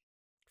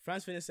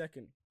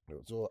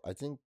 So I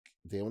think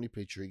they only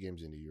played 3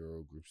 games in the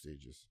Euro group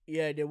stages.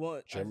 Yeah, they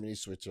won. Germany,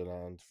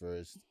 Switzerland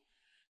first,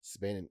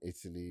 Spain and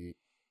Italy,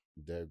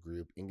 their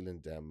group,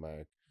 England,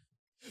 Denmark,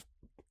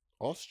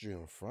 Austria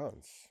and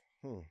France.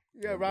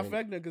 Yeah, Ralf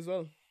Rangnick as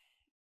well.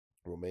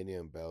 Romania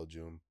and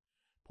Belgium,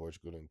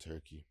 Portugal and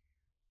Turkey.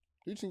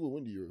 Who do you think will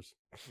win the Euros?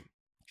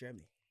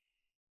 Germany.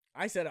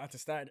 I said at the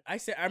start. I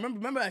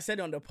remember I said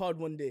it on the pod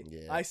one day.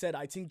 Yeah. I said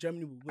I think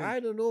Germany will win.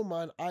 I don't know,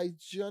 man. I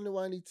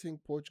genuinely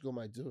think Portugal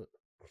might do it.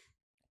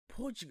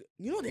 Portugal,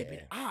 you know they've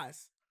been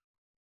ass.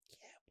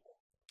 Yeah, bro.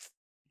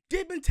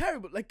 They've been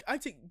terrible. Like I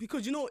think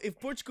because you know if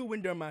Portugal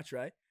win their match,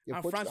 right? Yeah,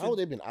 and France, how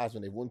they've been ass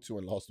when they've won 2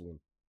 and lost 1.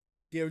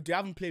 They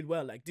haven't played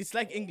well. Like it's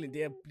like England.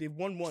 They've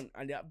won 1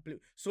 and they have played.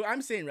 So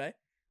I'm saying right,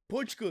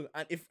 Portugal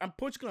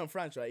and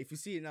France, right? If you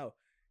see it now,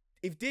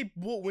 if they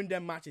both win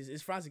their matches,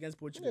 it's France against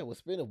Portugal. Yeah, well,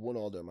 Spain have won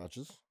all their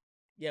matches.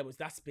 Yeah, but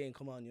that's Spain.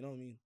 Come on, you know what I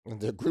mean. And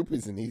their group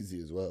isn't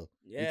easy as well.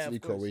 Yeah, Italy,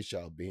 Croatia,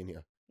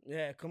 Albania.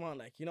 Yeah, come on,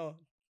 like you know,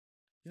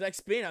 like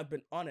Spain have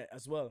been on it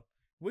as well,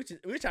 which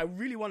I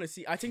really want to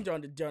see. I think they're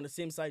on the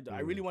same side though. I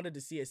really wanted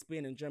to see a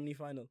Spain and Germany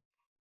final.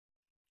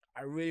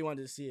 I really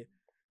wanted to see it,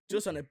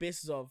 just on the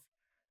basis of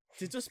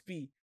to just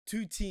be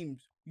 2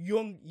 teams,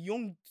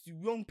 young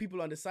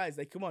people on the sides.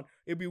 Like, come on,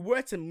 it'd be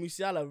worth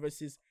Musiala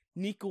versus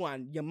Nico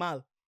and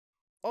Yamal.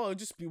 Oh, it'd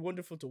just be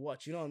wonderful to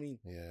watch. You know what I mean?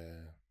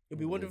 Yeah. It'd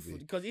be wonderful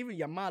because even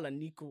Yamal and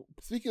Nico.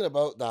 Speaking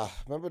about that,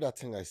 remember that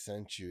thing I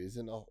sent you?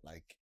 Isn't it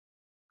like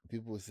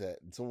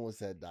someone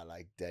said that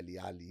like Dele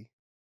Alli?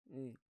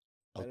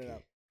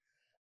 Okay.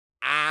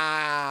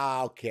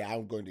 Okay.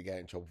 I'm going to get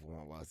in trouble for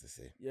what I was to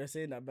say. You're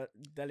saying that, but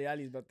Dele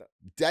Alli is better.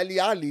 Dele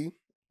Alli.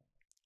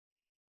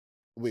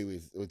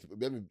 Wait.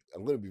 I'm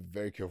going to be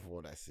very careful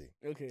what I say.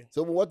 Okay.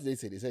 So what did they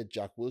say? They said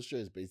Jack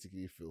Wilshere is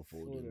basically Phil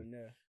Foden.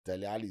 Yeah.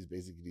 Dele Alli is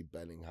basically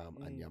Bellingham,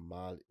 and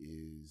Yamal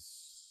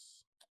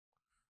is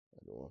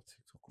I don't know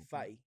TikTok.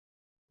 Fatty.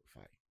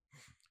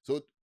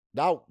 So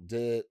now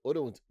the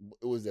other one,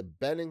 it was the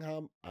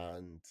Bellingham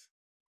and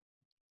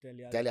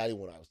Dele Alli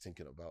one I was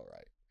thinking about,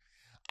 right?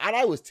 And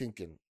I was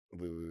thinking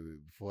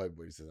before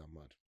everybody says I'm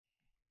mad.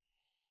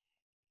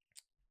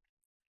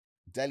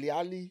 Dele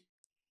Alli.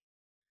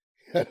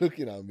 You're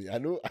looking at me. I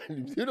know.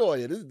 You know what?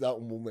 Yeah, this is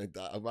that moment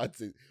that I'm about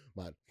to.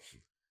 Man,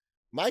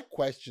 my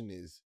question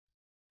is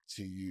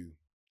to you.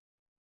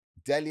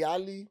 Dele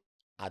Alli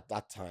at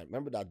that time.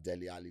 Remember that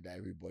Dele Alli that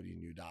everybody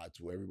knew that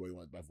to everybody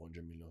wants to buy for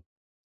 100 million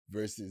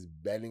versus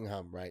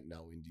Bellingham right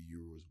now in the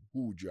Euros.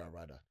 Who would you have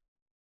rather?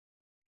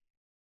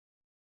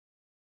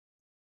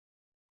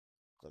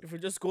 If we're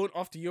just going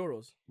off the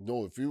Euros.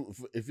 No,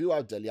 if you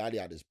have Dele Alli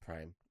at his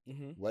prime.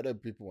 Whether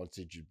people want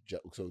to say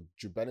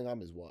Jude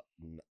Bellingham is what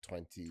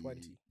 20.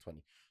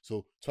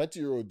 So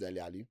 20-year-old Dele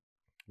Alli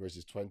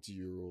versus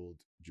 20-year-old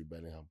Jude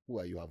Bellingham. Who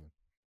are you having?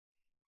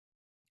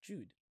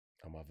 Jude.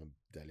 I'm having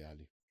Dele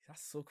Alli.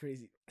 That's so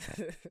crazy.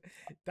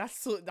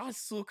 That's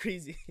so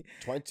crazy.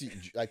 20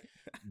 like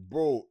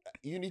bro,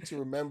 you need to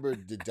remember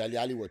the Dele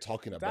Alli we're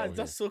talking about.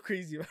 That's so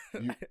crazy,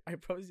 man. I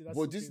promise you that's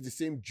but this is the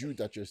same Jude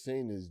that you're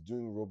saying is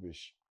doing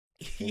rubbish.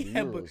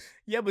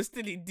 but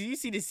still, did you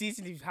see the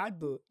season he's had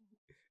though?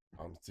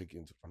 I'm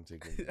taking.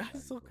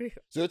 That's so crazy.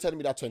 So you're telling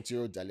me that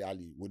 20-year-old Dele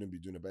Alli wouldn't be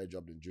doing a better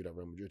job than Jude at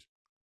Real Madrid?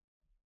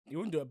 He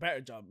wouldn't do a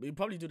better job. He'd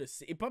probably do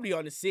he'd probably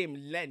on the same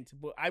length,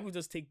 but I would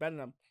just take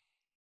Bellingham.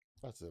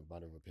 That's a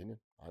matter of opinion.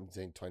 I'm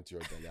saying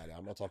 20-year-old Dele Alli.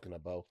 I'm not talking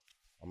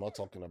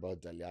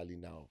about Dele Alli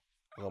now.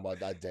 I'm talking about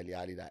that Dele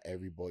Alli that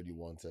everybody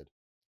wanted.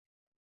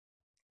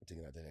 I'm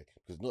taking that Dele Alli.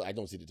 Because no, I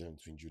don't see the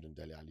difference between Jude and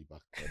Dele Alli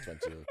back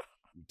 20-year-old.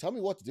 Tell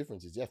me what the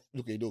difference is. Yeah,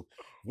 look,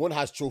 one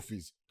has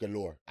trophies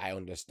galore. I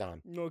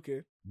understand.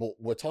 Okay. But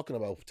we're talking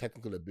about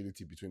technical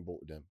ability between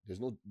both of them.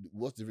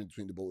 What's the difference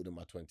between the both of them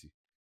at 20?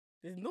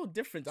 There's no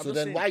difference. So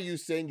then why are you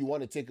saying you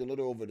want to take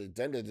another over the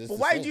Dende? But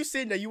why are you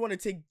saying that you want to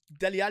take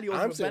Dele Alli over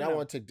I'm saying Bellingham? I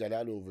want to take Dele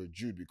Alli over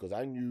Jude because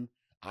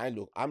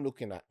I'm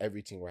looking at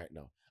everything right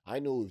now. I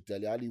know if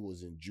Dele Alli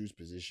was in Jude's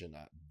position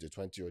at the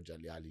 20-year-old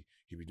Dele Alli,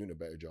 he'd be doing a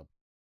better job.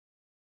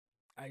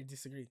 I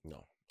disagree.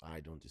 No,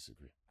 I don't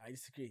disagree. I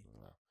disagree.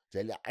 No.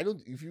 I don't.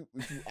 If you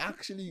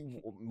actually,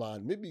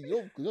 man, maybe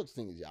you know the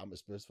thing is, I'm a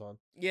Spurs fan.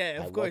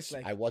 Yeah, of course.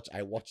 I watch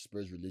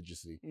Spurs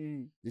religiously.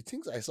 The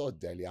things I saw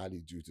Dele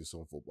Alli do to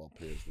some football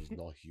players was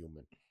not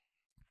human.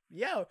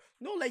 Yeah,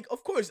 no, like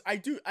of course I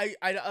do.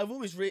 I've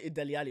always rated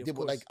Dele Alli.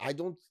 But like I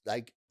don't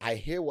like. I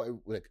hear what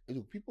like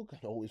look, people can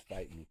always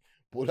fight me,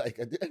 but like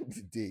at the end of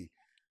the day,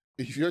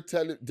 if you're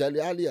telling Dele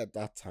Alli at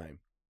that time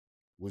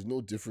was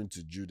no different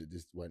to Jude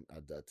when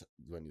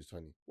he was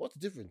 20. What's the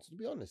difference? To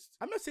be honest,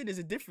 I'm not saying there's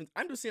a difference.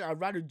 I'm just saying I'd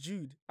rather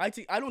Jude. I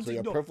don't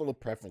think your personal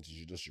preference is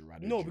you just should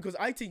rather. No, Jude. Because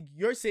I think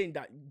you're saying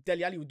that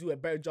Dele Alli would do a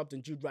better job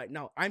than Jude right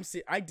now. I'm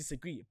saying I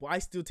disagree, but I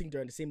still think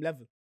they're on the same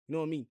level. You know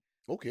what I mean?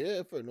 Okay,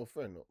 yeah, fair enough.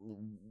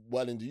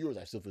 Well, in the Euros,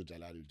 I still feel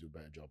Dele Alli would do a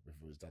better job if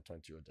it was that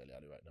 20-year-old Dele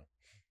Alli right now.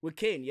 With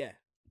Kane, yeah.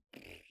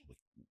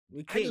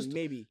 With Kane,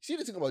 maybe. See,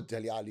 the thing about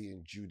Dele Alli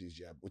and Jude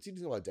is, but see the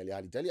thing about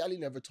Dele Alli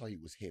never thought he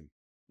was him.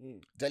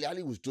 Dele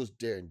Alli was just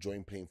there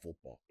enjoying playing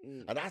football.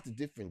 And that's the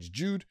difference.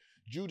 Jude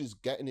is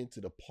getting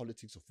into the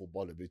politics of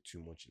football a bit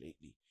too much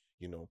lately.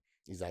 You know,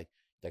 he's like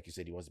you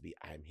said, he wants to be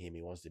I'm him.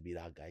 He wants to be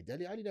that guy.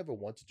 Dele Alli never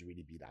wanted to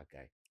really be that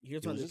guy. He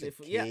just wanted to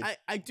play yeah,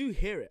 I do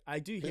hear it. I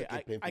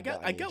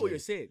get what you're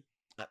saying.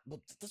 But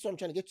that's what I'm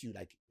trying to get to you.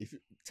 Like, if you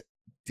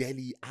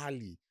Dele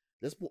Alli,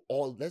 let's put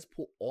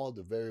all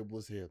the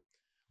variables here.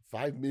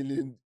 5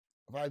 million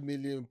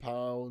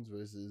pounds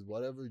versus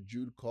whatever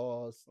Jude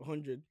cost.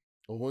 100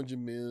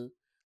 mil.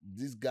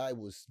 This guy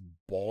was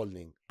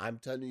balling. I'm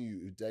telling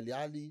you, if Dele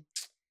Alli,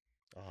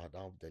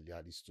 that Dele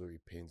Alli story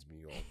pains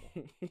me off.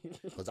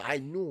 Because I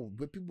know,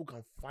 but people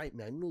can fight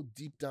me. I know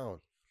deep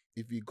down,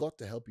 if he got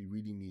the help he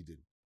really needed,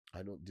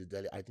 if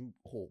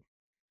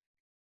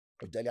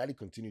Dele Alli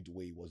continued the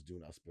way he was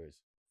doing at Spurs,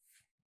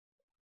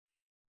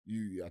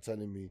 you are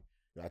telling me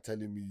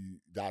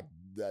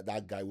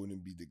that guy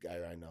wouldn't be the guy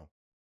right now.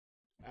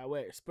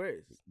 Where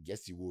Spurs?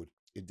 Yes, he would.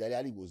 If Dele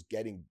Alli was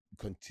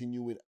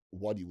continuing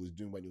what he was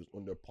doing when he was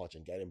under Poch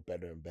and getting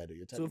better and better.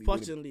 So if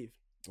Poch didn't leave?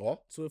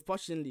 What? So if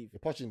Poch didn't leave?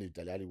 If Poch didn't leave,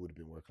 Dele Alli would have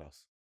been world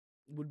class.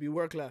 Would be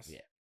world class? Yeah.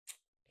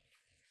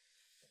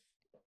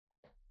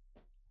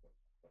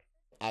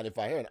 And if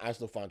I hear an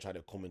Arsenal fan try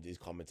to come in these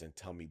comments and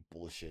tell me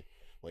bullshit,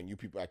 when you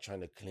people are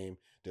trying to claim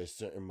there's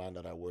certain man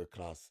that are world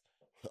class,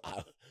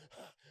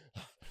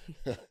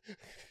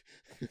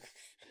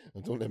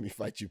 don't let me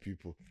fight you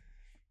people.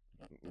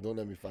 Don't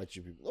let me fight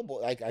you people. No,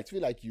 but I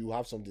feel like you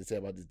have something to say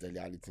about this Dele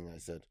Alli thing I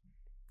said.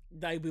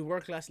 That he'd be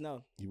world class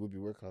now. He would be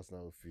world class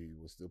now if he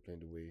was still playing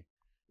the way,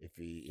 if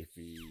he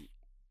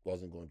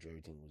wasn't going through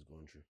everything he was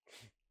going through.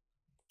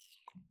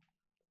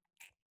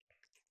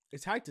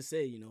 It's hard to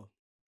say, you know.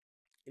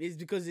 It is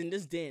because in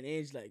this day and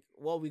age, like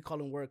what we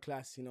call him world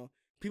class, you know,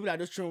 people are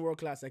just throwing world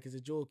class like it's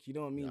a joke. You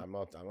know what I mean? Yeah, I'm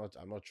not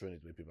throwing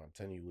it with people. I'm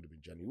telling you, he would have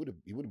been genuine.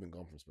 He would have been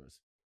gone from Spurs.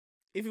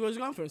 If he was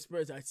gone from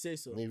Spurs, I'd say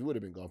so. I mean, if he would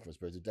have been gone from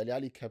Spurs, if Dele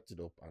Alli kept it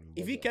up, and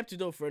if he kept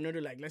it up for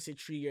another, like, let's say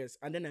 3 years,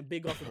 and then a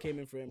big offer came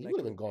in for him, he like,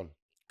 would have been gone.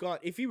 Gone.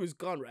 If he was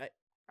gone, right,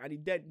 and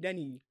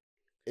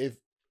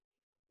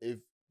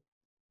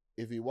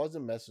if he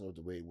wasn't messing up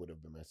the way he would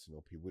have been messing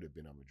up, he would have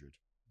been at Madrid.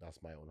 That's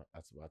why I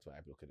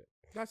look at it.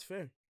 That's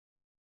fair.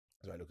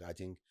 That's why I look.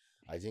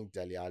 I think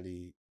Dele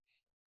Alli.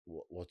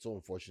 What's so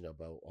unfortunate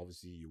about,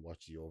 obviously, you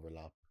watch the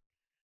overlap,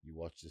 you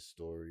watch the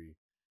story,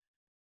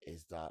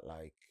 is that,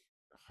 like,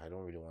 I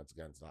don't really want to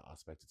get into that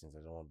aspect of things.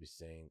 I don't want to be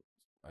saying,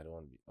 I don't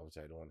want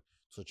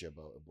to touch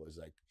about it, but it's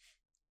like,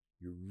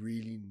 you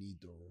really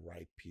need the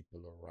right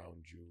people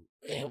around you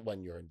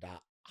when you're in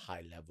that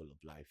high level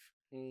of life.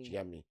 Do you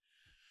get me?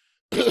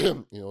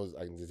 You know,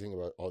 like, the thing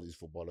about all these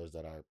footballers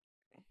that are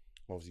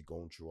obviously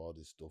going through all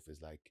this stuff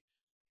is, like,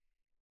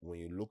 when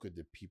you look at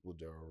the people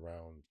they're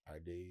around, are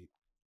they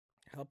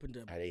helping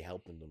them,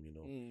 you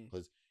know?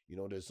 Because, you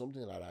know, there's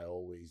something that I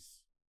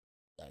always,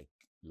 like,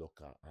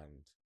 look at,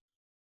 and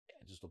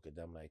I just look at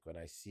them, like, when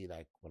I see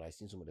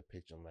some of the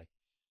pictures, I'm like,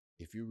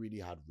 if you really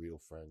had real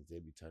friends,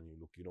 they'd be telling you,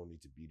 look, you don't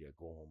need to be there,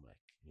 go home, like,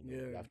 you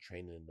know, you have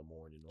training in the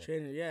morning, you know?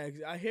 Training, yeah,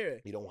 I hear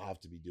it. You don't have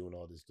to be doing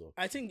all this stuff.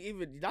 I think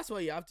even that's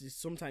why you have to,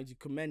 sometimes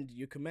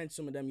you commend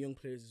some of them young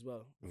players as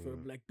well for,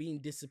 like, being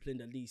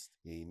disciplined at least.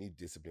 Yeah, you need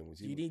discipline.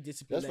 You need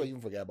discipline. That's why you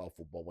even forget about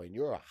football. When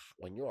you're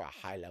a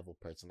high level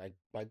person, like,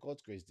 by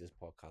God's grace, this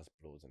podcast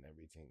blows and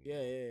everything.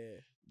 Yeah.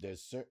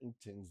 There's certain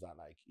things that,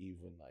 like,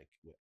 even, like,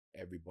 with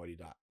everybody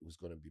that was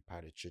going to be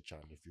part of Chit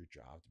Chat in the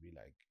future, I have to be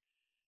like,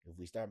 if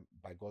we start,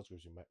 by God's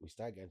grace, we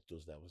start getting to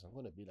those levels, I'm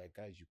going to be like,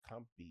 guys, you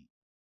can't be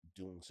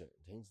doing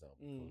certain things now,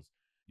 because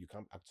you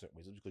can't act certain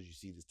ways. Just because you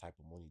see this type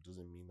of money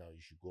doesn't mean now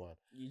you should go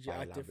and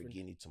buy a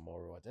Lamborghini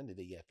tomorrow. At the end of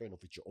the day, yeah, fair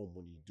enough, it's your own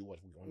money, you do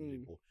what you want to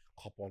do,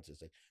 cop on to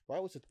it. Like, but I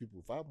always say to people,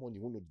 if I have money,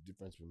 you won't know the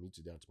difference between me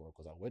today and tomorrow,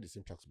 because I wear the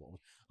same tracks,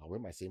 I wear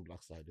my same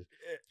black sliders.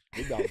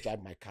 Maybe I'll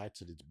drive my car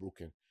till it's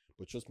broken,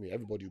 but trust me,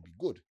 everybody will be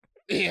good.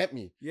 You get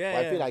me? Yeah.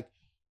 But I feel like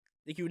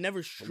you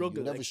never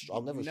struggle.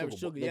 I'll never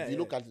struggle. If you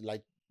look at,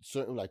 like,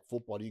 certain, like,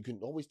 football, you can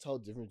always tell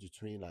the difference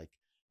between, like,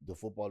 the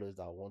footballers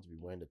that want to be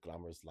wearing the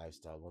glamorous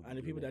lifestyle and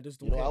the people that just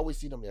don't. You know, I always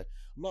see them. Yeah,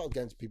 I'm not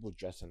against people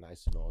dressing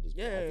nice and all this.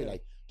 Yeah, but I feel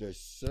like there's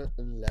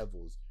certain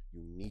levels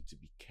you need to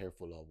be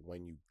careful of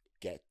when you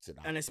get to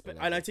that.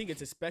 And I think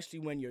it's especially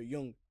when you're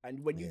young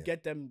and when you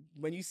get them,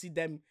 when you see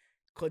them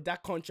cut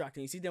that contract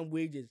and you see them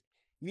wages.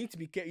 You need to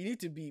be careful. You need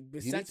to be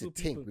sensible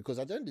people. Because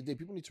at the end of the day,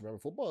 people need to remember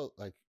football.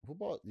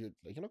 You're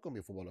not going to be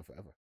a footballer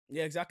forever.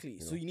 Yeah, exactly.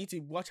 So you need to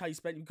watch how you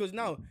spend, because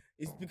now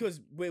it's because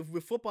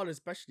with football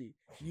especially,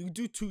 you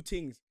do two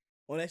things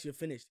unless you're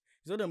finished.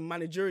 It's either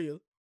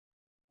managerial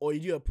or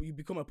you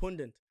become a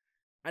pundit.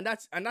 And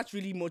that's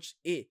really much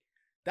it.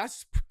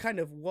 That's kind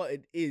of what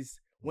it is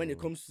when it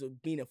comes to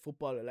being a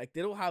footballer. Like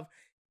they don't have,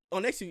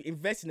 unless you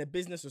invest in a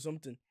business or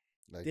something.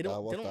 Like they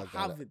don't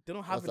have it. They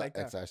don't have it like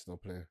that. Ex-Arsenal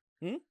player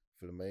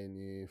for the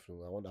Man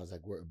from I want that's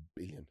like worth $1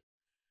 billion.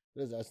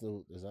 There's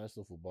Arsenal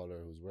footballer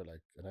who's worth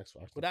like an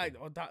ex-Arsenal.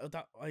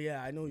 But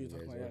yeah, I know you're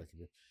talking about.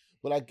 Yeah.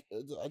 But like,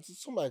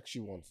 somebody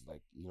actually wants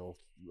like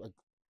like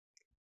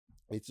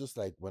it's just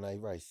like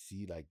whenever I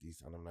see like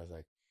these, and I'm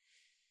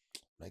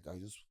like I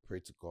just pray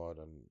to God,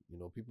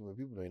 and people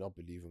may not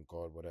believe in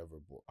God,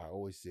 whatever, but I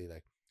always say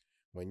like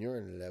when you're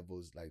in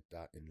levels like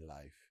that in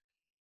life,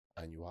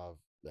 and you have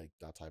like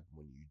that type of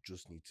money, you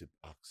just need to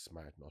act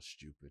smart, not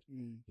stupid.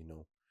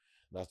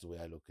 That's the way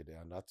I look at it,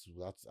 and that's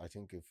I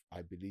think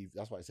I believe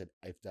that's why I said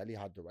if Dali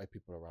had the right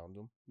people around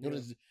him,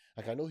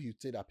 like I know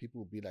he'd say that people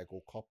would be like,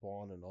 oh, cop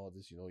on and all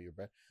this, you're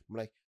better. I'm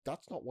like,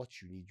 that's not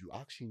what you need. You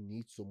actually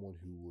need someone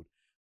who would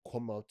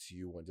come out to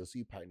you and they'll see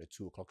you partying at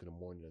 2:00 in the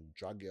morning and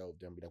drag you out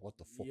there and be like, what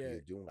the fuck are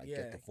you doing? Like,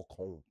 get the fuck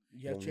home.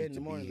 Yeah, train in the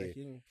morning, like,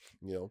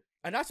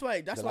 And that's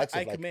why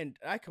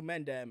I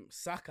commend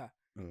Saka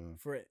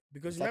for it,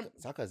 because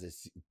Saka's a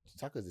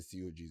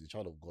COG, he's a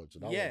child of God, so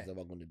that one's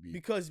never going to be.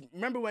 Because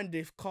remember when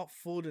they caught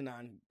Foden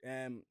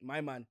and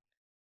my man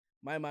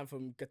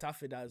from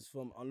Getafe that's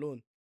from on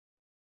loan.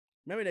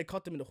 Remember they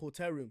caught them in the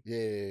hotel room.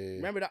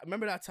 Yeah.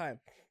 Remember that time.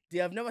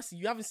 You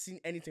haven't seen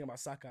anything about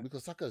Saka,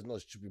 because Saka is not a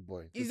stupid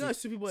boy. He's not a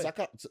stupid boy.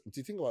 Saka, do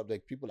you think about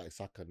like people like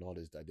Saka and all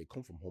this, that they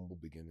come from humble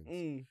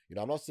beginnings?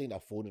 I'm not saying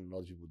that Foden and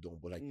other people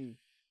don't, but like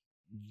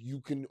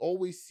you can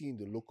always see in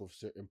the look of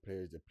certain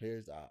players, the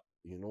players that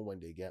when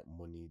they get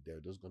money,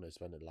 they're just gonna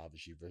spend it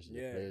lavishly, versus the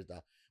players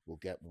that will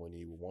get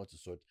money, will want to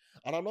sort.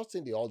 And I'm not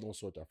saying they all don't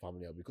sort their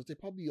family out, because they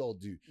probably all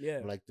do. Yeah.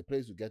 But like the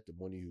players who get the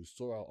money, who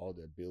sort out all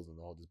their bills and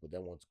all this, but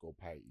then want to go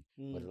party.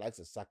 But the likes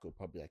of Saka will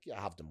probably like,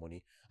 I have the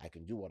money, I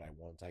can do what I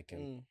want, I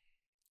can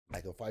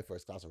fly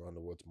first class around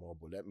the world tomorrow,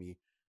 but let me,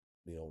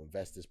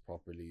 invest this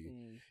properly.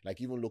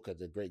 Like even look at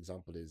the great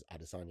example is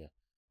Adesanya.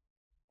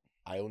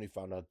 I only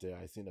found out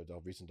I seen a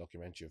recent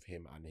documentary of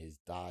him and his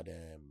dad.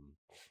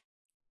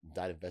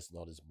 Dad investing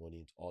all his money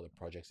into all the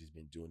projects he's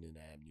been doing in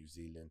New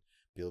Zealand,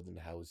 building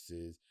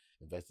houses,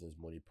 investing his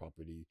money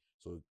properly.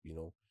 So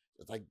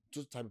it's like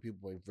just type of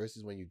people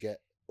versus when you get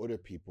other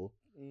people.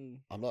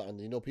 I'm not,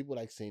 and people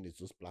like saying it's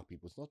just black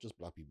people. It's not just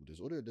black people.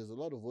 There's a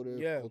lot of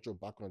other cultural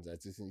backgrounds that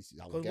exist.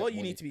 Because what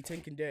you need to be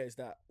thinking there is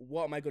that,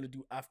 what am I going to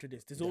do after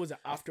this? There's always an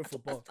after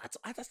football. That's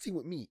the thing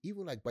with me.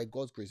 Even like by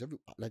God's grace, I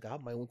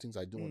have my own things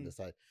I do on the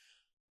side.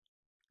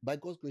 By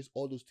God's grace,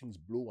 all those things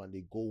blow and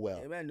they go well.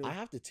 Yeah, man, no. I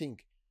have to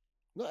think.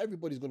 Not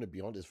everybody's going to be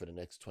on this for the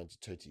next 20,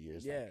 30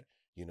 years. Yeah.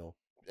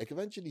 Like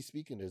eventually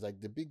speaking, there's like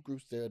the big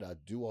groups there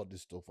that do all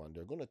this stuff and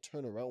they're going to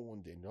turn around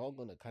one day and they're all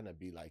going to kind of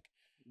be like,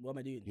 what am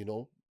I doing?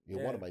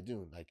 What am I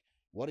doing? Like,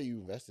 what are you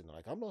investing in?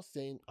 Like, I'm just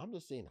saying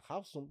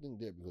have something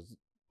there, because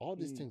all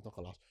these things not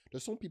going to last.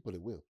 There's some people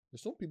that will.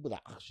 There's some people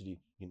that actually,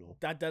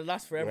 that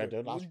last forever.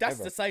 That's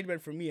the sidemen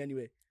for me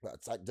anyway.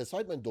 The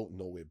sidemen don't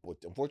know it, but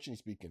unfortunately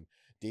speaking,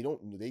 they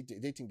don't. They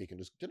think they can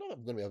just. They're not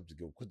going to be able to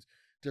go, because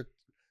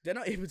they're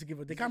not able to give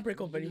up. They can't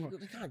break up anymore.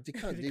 They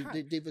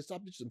can't. They've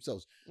established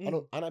themselves.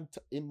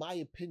 In my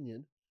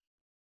opinion,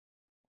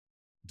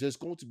 there's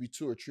going to be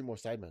 2 or 3 more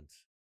sidemen.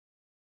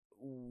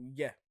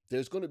 Yeah.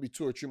 There's going to be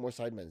 2 or 3 more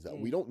sidemen that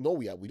we don't know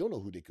yet. We don't know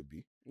who they could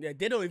be. Yeah,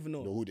 they don't even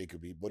know who they could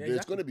be. But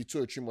there's going to be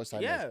 2 or 3 more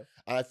sidemen. Yeah.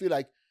 And I feel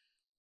like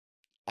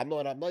I'm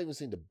not even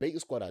saying the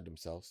biggest squad are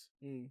themselves.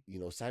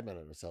 Sidemen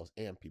are themselves,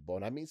 AMP. But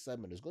when I mean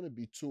sidemen, there's going to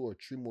be 2 or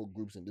 3 more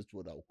groups in this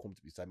world that will come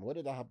to be sidemen.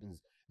 Whether that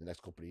happens in the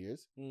next couple of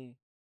years.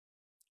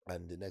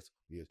 And the next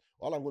years,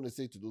 all I'm going to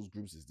say to those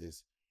groups is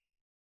this: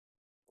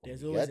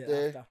 there's always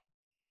there, after.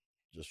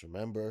 Just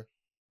remember,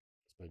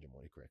 spend your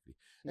money correctly.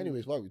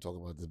 Anyways, why are we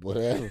talking about this? But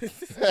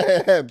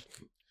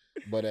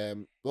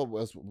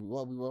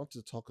what we want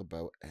to talk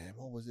about?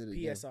 What was it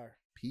again?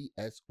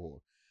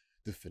 PSR,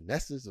 the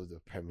finesses of the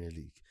Premier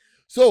League.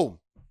 So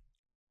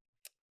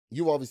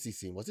you've obviously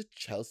seen, was it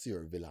Chelsea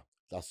or Villa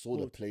that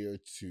sold a player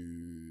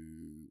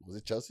to? Was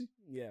it Chelsea?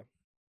 Yeah.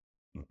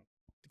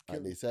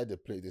 And they said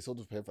they sold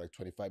the player for like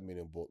 25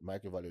 million, but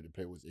market value of the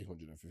player was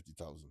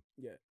 850,000.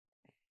 Yeah.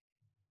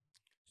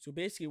 So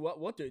basically,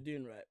 what they're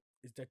doing, right,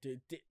 is that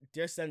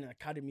they're selling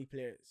academy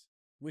players,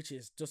 which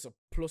is just a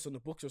plus on the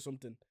books or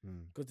something,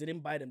 because they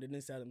didn't buy them, they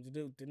didn't sell them,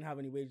 they didn't have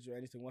any wages or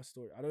anything. What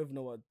story? I don't even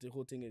know what the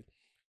whole thing is.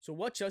 So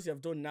what Chelsea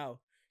have done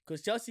now,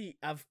 because Chelsea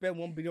have spent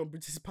 £1 billion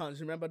British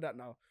pounds, remember that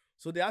now.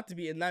 So they have to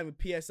be in line with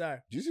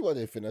PSR. Do you see why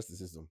they finessed the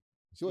system?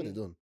 See what they're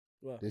doing?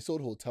 What? They sold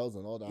hotels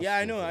and all that. Yeah,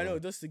 I know,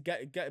 just to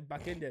get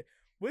back in there.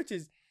 Which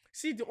is,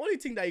 see, the only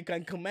thing that you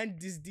can commend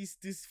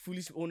these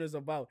foolish owners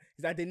about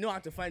is that they know how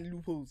to find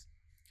loopholes.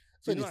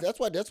 So that's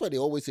why they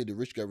always say the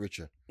rich get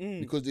richer,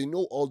 because they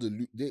know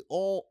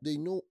they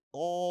know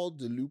all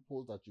the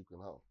loopholes that you can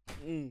have.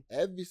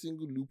 Every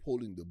single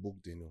loophole in the book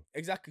they know.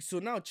 Exactly. So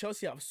now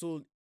Chelsea have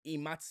sold E.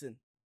 Matson,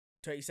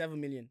 37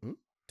 million,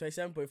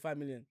 37.5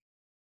 million.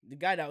 The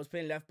guy that was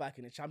playing left back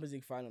in the Champions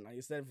League final, and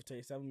you said for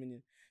 37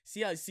 million.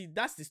 See,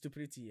 that's the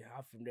stupidity you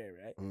have from there,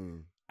 right?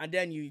 and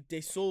then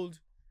they sold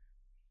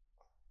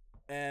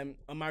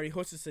Amari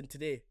Hutchinson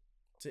today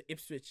to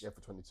Ipswich. Yeah,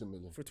 for 22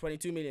 million. For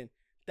 22 million.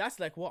 That's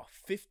like what,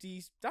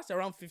 50? That's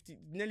around 50,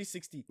 nearly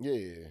 60.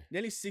 Yeah.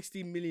 Nearly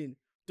 60 million.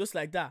 Just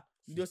like that.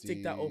 You just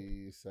take that up.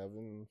 50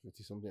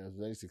 something.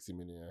 Nearly 60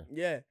 million.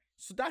 Yeah.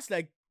 So that's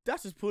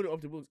just putting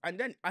up the books. And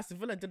then Aston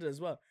Villa did it as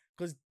well.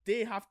 Because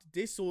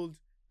they sold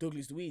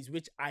Douglas Luiz,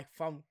 which I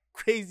found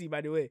crazy,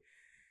 by the way.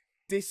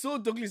 They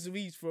sold Douglas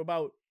Luiz for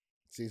about...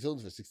 So he sold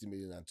it for 60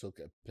 million and took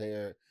a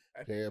player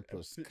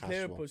plus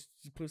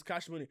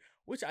cash money,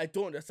 which I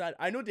don't understand.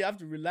 I know they have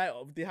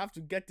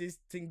to get this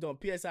thing done,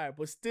 PSR,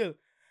 but still,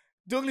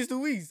 Douglas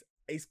Luiz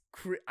is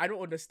I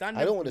don't understand.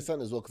 I don't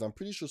understand as well, because I'm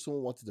pretty sure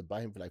someone wanted to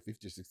buy him for like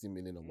 50 or 60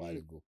 million a while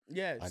ago.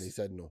 Yes. And he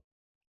said no.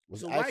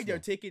 So why they're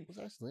taking... Was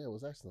Arsenal? Yeah, it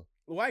was Arsenal.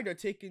 Why they're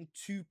taking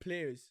two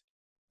players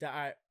that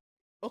are...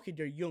 Okay,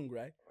 they're young,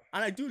 right?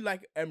 And I do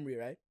like Emery,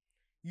 right?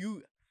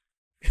 You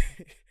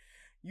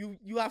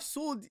have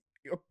sold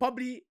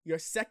probably your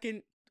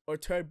second or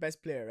third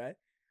best player, right?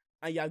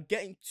 And you're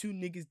getting two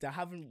niggas that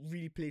haven't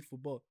really played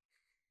football.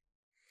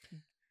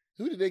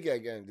 Who did they get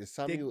again? The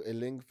Samuel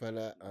Eling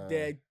fella.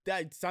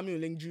 That Samuel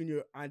Eling Jr.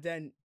 and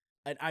then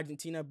an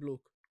Argentina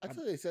bloke. I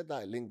thought they said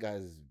that Eling guy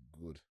is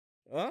good.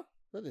 Huh? I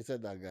thought they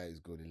said that guy is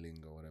good,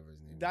 Eling or whatever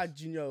his name that is.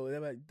 Junior,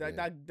 whatever.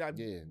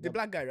 The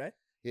black guy, right?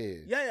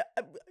 Yeah.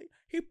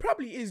 He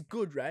probably is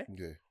good, right?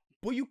 Yeah.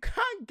 But you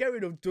can't get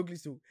rid of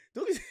Douglas.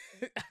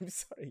 I'm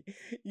sorry.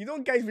 You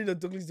don't get rid of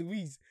Douglas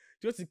Luiz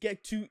just to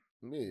get two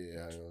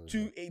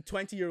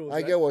 20-year-olds.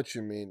 I get what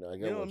you mean. I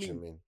get what you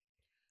mean.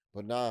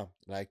 But nah,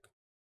 like,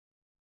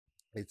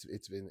 it's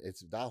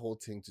that whole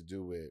thing to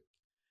do with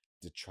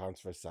the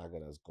transfer saga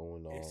that's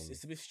going on.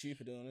 It's a bit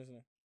stupid, though, isn't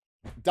it?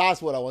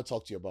 That's what I want to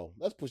talk to you about.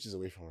 Let's push this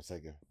away from a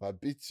second.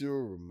 Fabrizio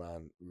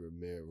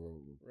Romero.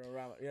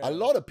 A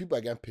lot of people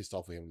are getting pissed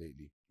off with him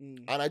lately.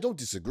 And I don't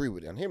disagree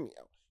with him.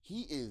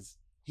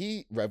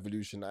 He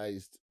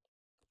revolutionized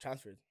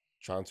transfer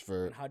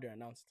and how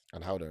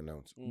they're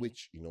announced.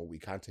 Which, we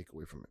can't take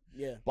away from it.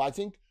 Yeah. But I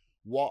think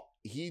what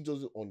he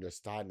doesn't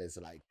understand is,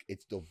 like,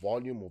 it's the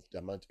volume of the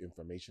amount of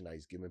information that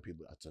he's giving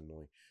people that's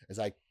annoying. It's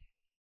like,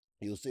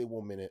 he'll say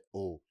 1 minute,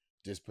 oh,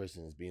 this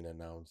person is being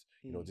announced,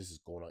 this is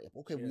going on.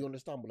 Okay, we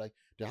understand, but like,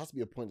 there has to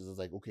be a point that's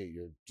like, okay,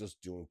 you're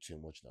just doing too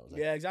much now. Like,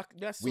 yeah, exactly.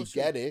 We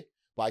get it,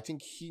 but I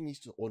think he needs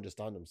to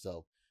understand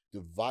himself. The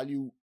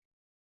value,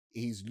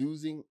 he's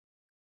losing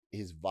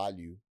his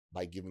value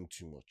by giving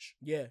too much.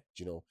 Yeah.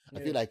 I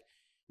feel like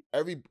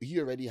he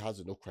already has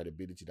enough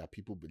credibility that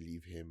people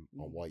believe him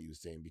on what he was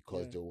saying,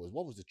 because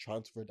what was the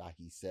transfer that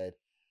he said?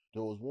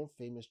 There was one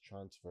famous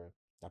transfer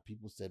that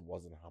people said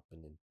wasn't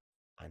happening,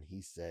 and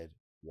he said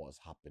was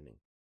happening.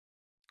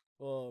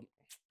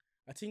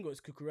 I think it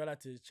was Cucurella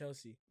to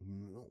Chelsea.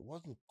 No, it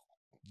wasn't.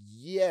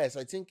 Yes,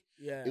 I think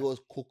it was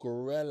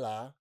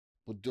Cucurella,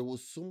 but there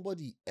was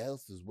somebody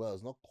else as well.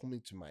 It's not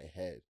coming to my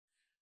head.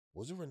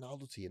 Was it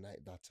Ronaldo to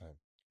United that time?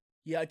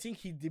 Yeah, I think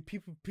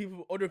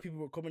other people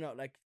were coming out,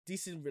 like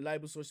decent,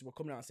 reliable sources were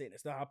coming out and saying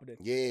it's not happening.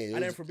 Yeah.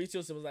 And then Fabrizio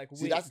was like, wait.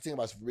 See, that's the thing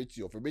about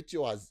Fabrizio.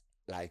 Fabrizio has,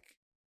 like,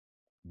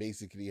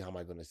 basically, how am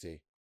I going to say,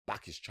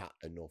 back his chat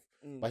enough.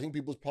 But I think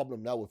people's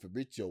problem now with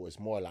Fabrizio is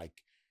more like,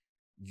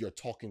 you're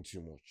talking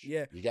too much.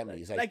 Yeah. You get me?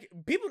 It's like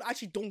people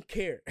actually don't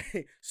care.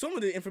 Some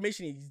of the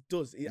information he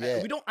does,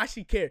 we don't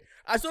actually care.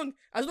 As long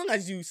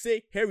as you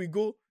say, here we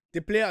go, the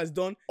player is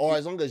done. Or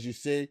as long as you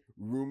say,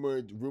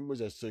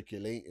 rumors are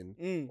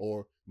circulating,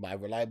 or my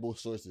reliable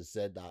sources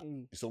said that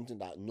something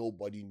that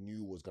nobody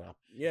knew was going to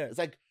happen. Yeah. It's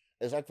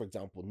like, for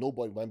example,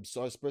 when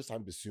Spurs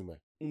signed Bissouma,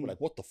 people were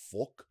like, what the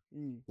fuck?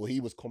 Well, he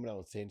was coming out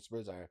and saying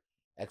Spurs are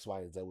X, Y,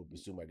 and Z with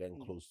Bissouma getting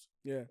close.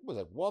 Yeah. It was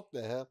like, what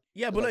the hell?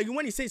 Yeah, but like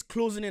when he says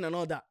closing in and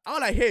all that,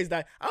 all I hear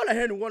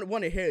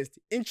want to hear is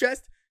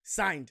interest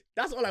signed.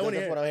 That's all I want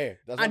to hear. That's what I hear.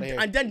 That's what I hear.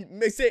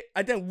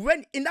 And then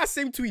when in that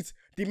same tweet,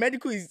 the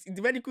medical is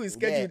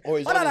scheduled. Yeah, or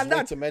he's on his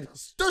way to medical.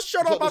 Just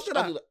shut up after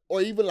that.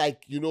 Or even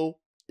like,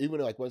 even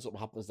like when something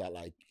happens that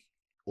like,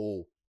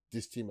 oh,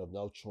 this team have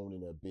now thrown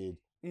in a bid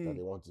that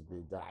they want to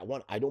bid.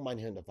 I don't mind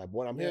hearing the fact, but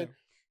when I'm hearing,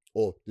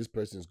 oh, this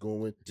person's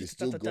going, it's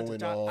still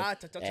going on,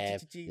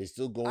 it's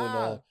still going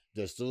on,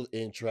 there's still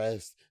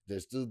interest,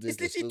 there's still this.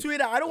 It's literally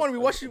Twitter. I don't want to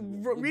be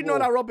reading all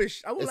that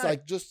rubbish. It's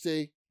like, just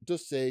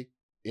say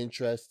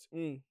interest,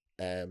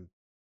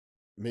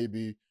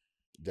 maybe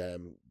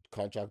the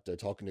contract, they're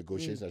talking,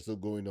 negotiations are still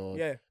going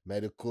on,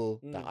 medical.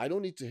 That I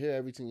don't need to hear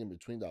everything in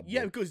between that.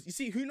 Yeah, because you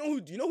see, you know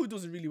who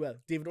does it really well?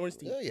 David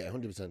Ornstein. Yeah,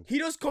 100%. He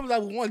just comes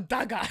out with one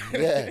dagger.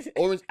 Yeah,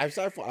 I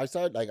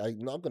started like, I'm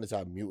not gonna say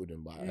I muted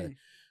him, but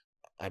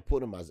I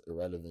put him as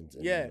irrelevant.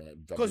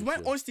 Because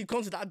when Ornstein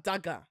comes with that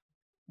dagger,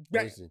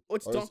 Ornstein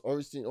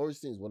is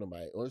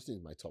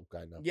Ornstein's my top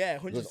guy now. Yeah,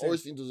 100%. Because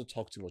Ornstein doesn't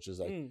talk too much. It's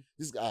like,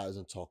 this guy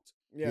hasn't talked.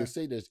 Yeah. He'll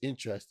say there's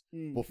interest,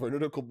 but for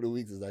another couple of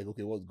weeks, it's like,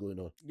 okay, what's going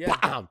on? Yeah.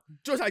 Bam!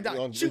 Just like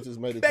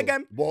that. Beg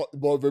him. But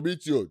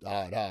Fabrizio,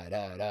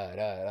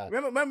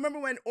 Remember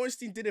when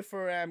Ornstein did it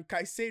for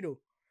Caicedo?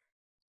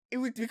 It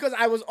was because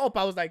I was up.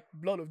 I was like,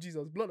 blood of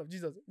Jesus.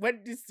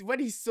 When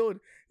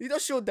he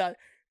just showed that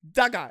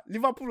Dagger,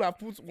 Liverpool have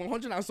put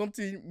 100 and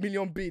something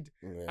million bid,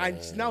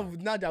 and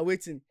now they're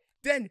waiting.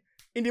 Then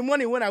in the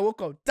morning when I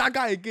woke up,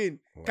 Dagger again.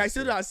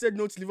 Caicedo has said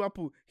no to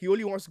Liverpool. He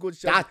only wants to go to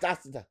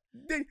Chelsea.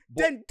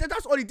 Then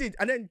that's all he did,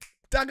 and then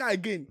Dagger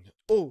again.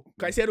 Oh,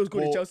 Caicedo's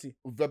going to Chelsea.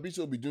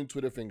 Fabrizio will be doing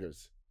Twitter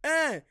fingers.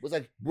 It's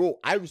like, bro,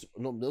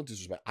 no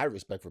disrespect. I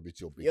respect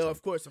Fabrizio. Yeah,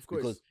 of course.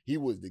 Because he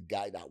was the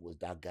guy that was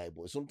that guy.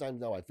 But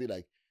sometimes now I feel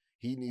like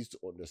he needs to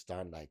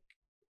understand, like,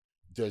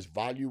 there's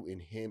value in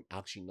him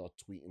actually not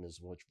tweeting as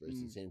much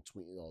versus him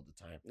tweeting all the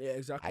time. Yeah,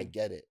 exactly. I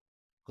get it.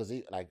 Because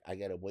I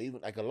get it. But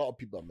even like a lot of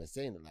people have been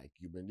saying it, like,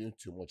 you've been doing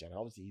too much, and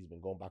obviously he's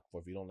been going back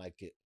for if you don't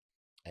like it,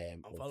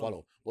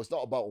 unfollow. But it's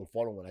not about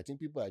unfollowing. I think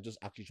people are just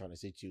actually trying to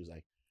say to you is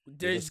like,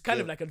 there's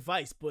kind of like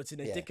advice, but it's in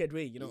a dickhead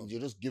way, you know.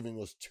 You're just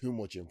giving us too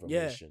much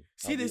information.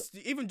 Yeah. See this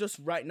even just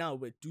right now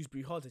with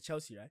Dewsbury Hall to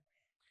Chelsea, right?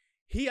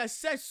 He has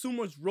said so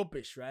much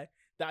rubbish, right?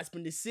 That's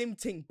been the same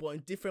thing, but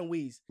in different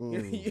ways.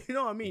 You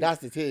know what I mean? That's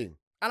the thing.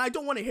 And I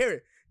don't want to hear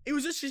it. It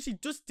was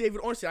just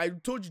David, honestly, I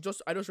told you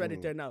I just read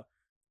it there now.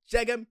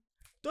 Jagem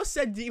just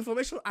said the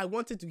information I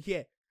wanted to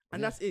hear.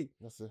 And that's it.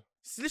 That's it.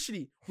 It's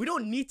literally, we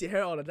don't need to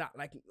hear all of that.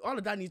 Like, all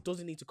of that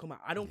doesn't need to come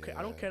out. I don't care.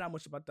 I don't care that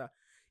much about that.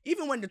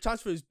 Even when the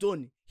transfer is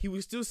done, he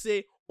will still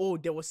say, oh,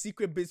 there was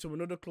secret bids from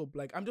another club.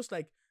 Like, I'm just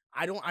like,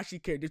 I don't actually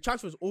care. The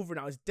transfer is over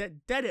now. It's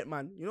dead it,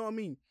 man. You know what I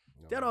mean?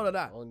 No, dead all of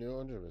that. Oh, you're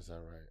 100%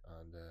 right.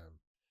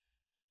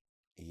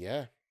 And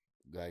yeah,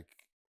 like,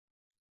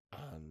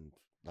 and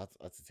that's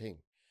the thing.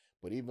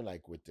 But even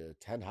like with the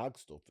Ten Hag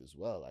stuff as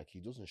well, like he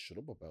doesn't shut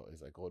up about it.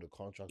 It's like, oh, the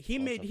contract. He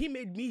made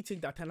me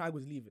think that Ten Hag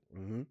was leaving.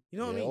 Mm-hmm. You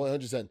know what I mean?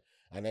 100%.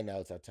 And then now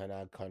it's like Ten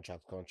Hag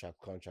contracts.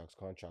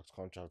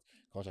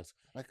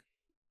 Like,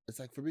 it's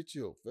like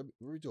Fabrizio,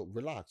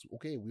 relax.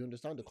 Okay, we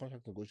understand the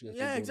contract negotiations.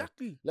 Yeah,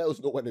 exactly. Let us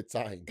know when it's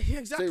signed. Yeah,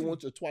 exactly. Say it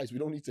once or twice. We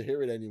don't need to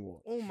hear it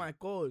anymore. Oh my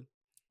God.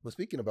 But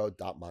speaking about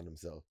that man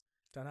himself,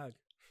 Ten Hag.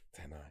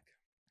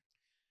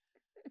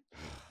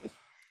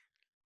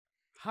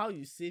 How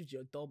you saved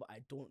your dub, I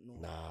don't know.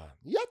 Nah,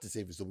 you had to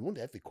save it. So we won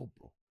the FA Cup,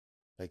 bro.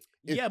 Like,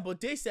 yeah, but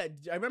they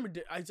said, I remember,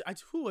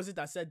 who was it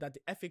that said that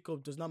the FA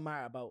Cup does not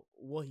matter about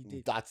what he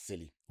did? That's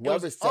silly.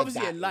 Whoever said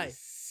obviously that a lie. Is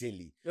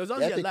silly. It was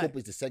obviously the FA Cup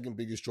is the second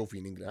biggest trophy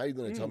in England. How are you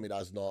going to tell me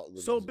that's not?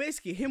 So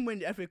basically, him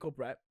winning the FA Cup,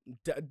 right,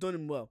 done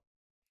him well.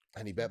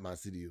 And he bet Man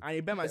City.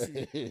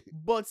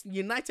 But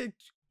United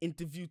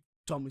interviewed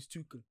Thomas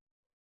Tuchel.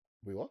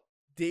 Wait, what?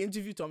 They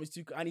interviewed Thomas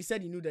Tuchel, and he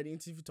said he knew that they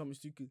interviewed Thomas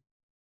Tuchel.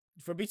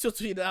 Fabrizio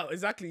tweeted out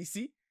exactly. You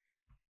see?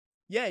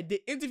 Yeah, they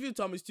interviewed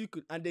Thomas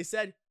Tuchel, and they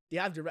said they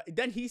have the right.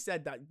 Then he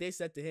said that they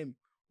said to him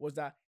was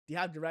that they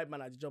have the right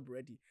man at the job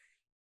already.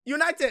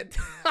 United,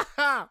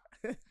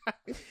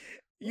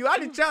 you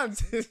had a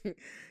chance.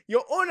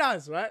 Your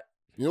owners, right?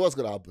 You know what's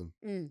gonna happen?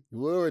 You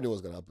already know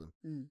what's gonna happen.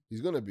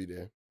 He's gonna be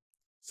there,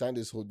 sign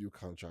this whole new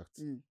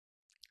contract,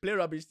 play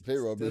rubbish.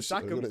 They're gonna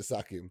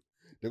sack him.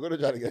 They're gonna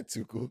try to get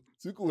Tuchel.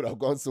 Tuchel would have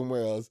gone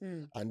somewhere else,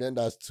 and then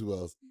that's 2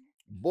 else.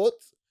 But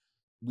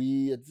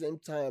we, at the same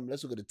time,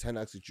 let's look at the Ten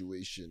Hag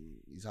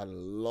situation. He's had a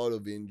lot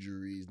of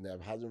injuries.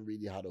 Never hasn't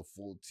really had a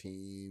full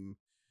team,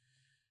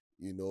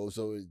 you know.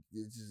 So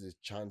this is a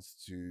chance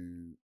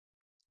to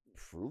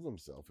prove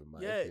himself, in my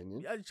opinion. Yeah,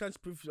 he had a chance to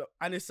prove himself.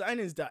 And the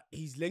sign is that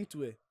he's linked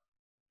to it.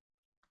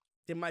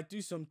 They might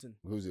do something.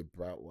 Who's it?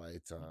 Bright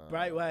White.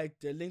 Bright White.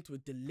 They're linked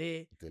with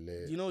Delay.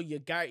 You know, your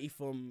Garty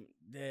from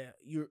the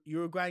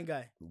Uruguayan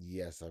guy.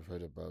 Yes, I've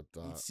heard about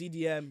that.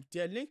 CDM.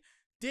 They're linked.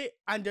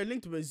 They're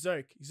linked with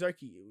Zerk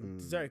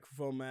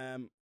from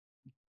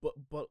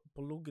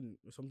Bellingham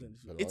or something.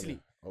 Italy.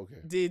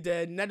 Okay.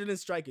 The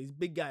Netherlands striker. He's a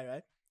big guy,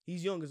 right?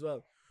 He's young as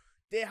well.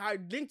 They are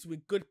linked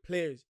with good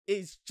players.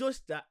 It's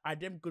just that are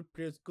them good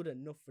players good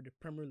enough for the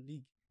Premier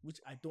League? Which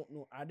I don't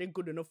know. Are they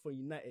good enough for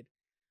United?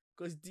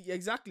 Because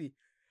exactly.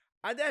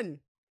 And then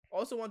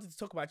also wanted to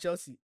talk about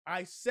Chelsea.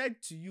 I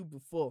said to you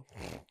before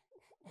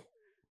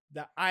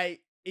that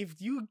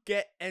if you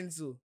get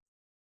Enzo,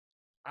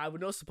 I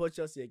would not support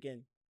Chelsea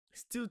again.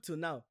 Still till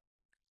now,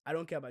 I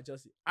don't care about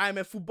Chelsea. I'm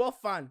a football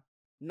fan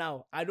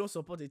now. I don't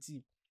support a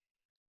team.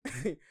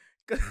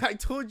 Because I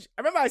told you,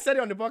 I remember I said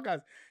it on the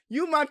podcast.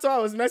 You man thought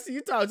I was messy. You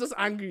thought I was just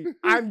angry.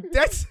 I'm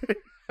dead serious.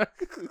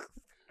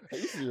 Are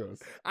you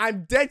serious?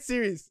 I'm dead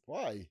serious.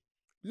 Why?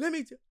 Let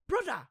me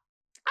brother,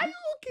 are you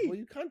okay? Well,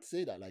 you can't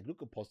say that. Like,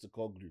 look at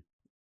Postecoglou.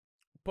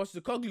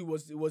 Postecoglou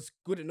was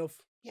good enough.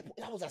 Yeah, but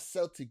that was at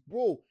Celtic,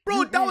 bro.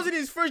 That wasn't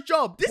his first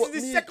job. This is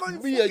his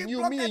second. Me and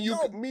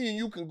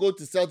you can go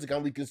to Celtic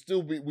and we can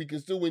still win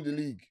the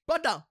league.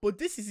 But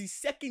this is his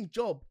second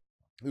job.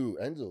 Who,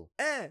 Enzo?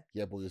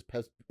 Yeah, but he's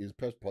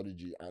Pep's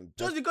prodigy, and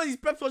just because he's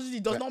Pep's prodigy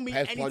does not mean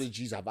Pep's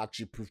prodigies have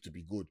actually proved to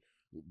be good.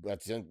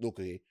 But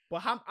okay.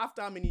 But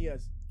after how many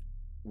years?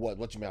 What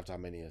do you mean after how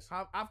many years?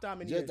 After how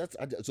many years?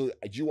 So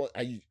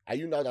are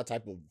you now that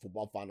type of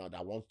football fan now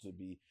that wants to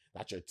be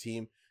that your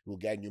team will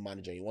get a new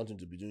manager? You want him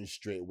to be doing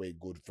straight away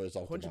good first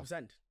off.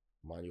 100%.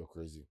 Man, you're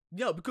crazy.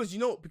 Yeah, because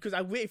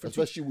I waited for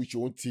especially with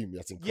your own team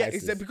that's in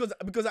crisis. Yeah, it's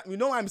because you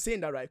know why I'm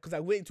saying that, right? Because I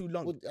waited too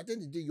long. But at the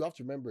end of the day, you have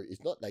to remember,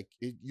 it's not like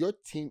your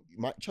team.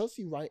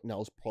 Chelsea right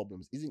now's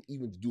problems isn't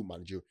even to do with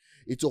manager.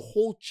 It's a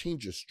whole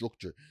change of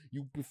structure.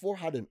 You before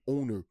had an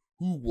owner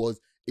who was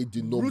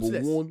the number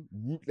one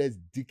ruthless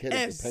dickhead.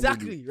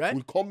 Exactly, right?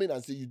 Would come in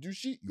and say, "You do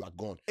shit, you are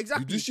gone.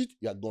 Exactly, you do shit,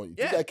 you are gone. You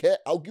think I care?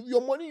 I'll give you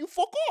your money. You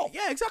fuck off."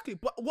 Yeah, exactly.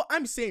 But what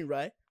I'm saying,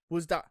 right,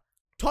 was that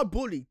Todd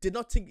Bowley did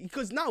not think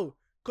because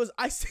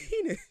I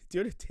seen it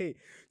the other day.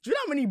 Do you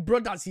know how many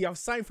brothers he have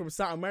signed from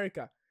South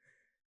America?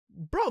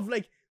 Bruv,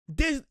 like,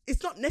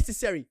 it's not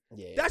necessary.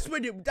 Yeah. That's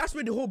where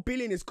the whole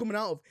billion is coming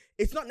out of.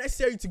 It's not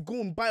necessary to go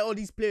and buy all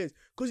these players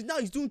because now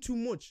he's doing too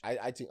much.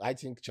 I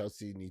think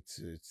Chelsea need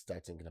to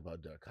start thinking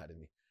about their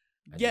academy.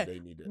 They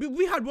need it.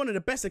 We had one of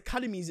the best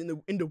academies in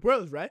the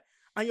world, right?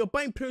 And you're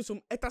buying players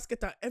from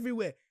Etasketa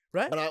everywhere,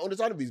 right? But I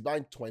understand if he's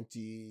buying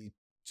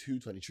 22,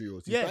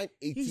 23-year-olds. He's buying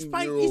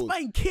 18-year-olds. He's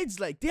buying kids.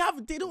 Like they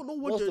don't know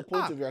what. What's the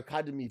point of your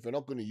academy if you're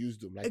not going to use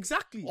them? Like,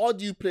 exactly. All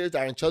you players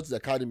that are in Chelsea's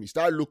academy,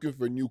 start looking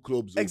for new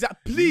clubs.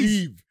 Exactly.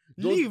 Please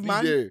leave,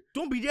 man. There.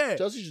 Don't be there.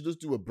 Chelsea should just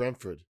do a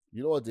Brentford.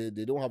 You know what? They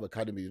don't have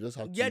academy. They just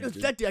have just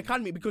let the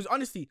academy because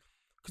honestly,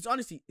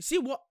 see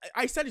what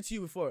I said it to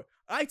you before.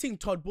 I think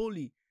Todd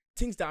Bowley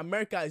thinks that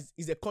America is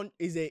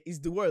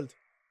the world.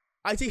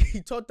 I think he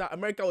thought that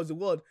America was the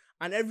world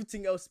and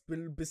everything else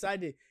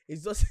beside it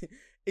is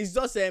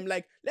just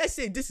like, let's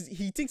say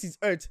he thinks it's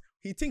Earth.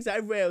 He thinks that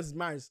everywhere else is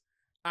Mars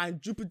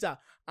and Jupiter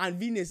and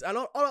Venus and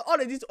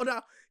all of these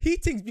other. He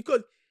thinks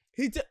because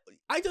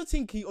I don't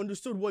think he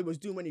understood what he was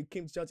doing when he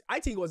came to Chelsea. I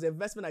think it was an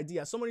investment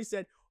idea. Somebody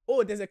said,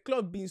 "Oh, there's a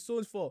club being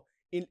sold for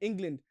in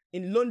England,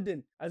 in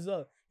London as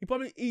well."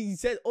 He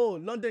said, "Oh,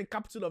 London,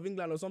 capital of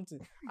England or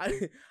something."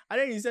 and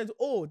then he said,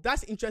 "Oh,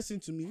 that's interesting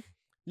to me.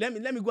 Let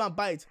me go and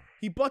buy it."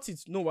 He bought it.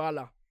 No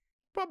wahala.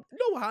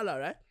 No wahala,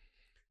 right?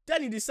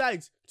 Then he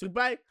decides to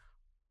buy.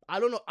 I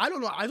don't know. I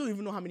don't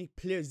even know how many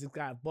players this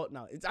guy bought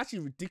now. It's actually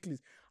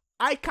ridiculous.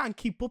 I can't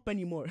keep up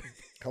anymore.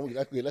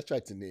 Let's try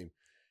to name.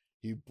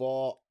 He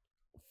bought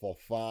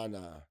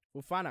Fofana.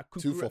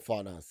 Two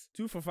Fofanas.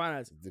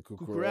 The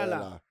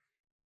Cucurella.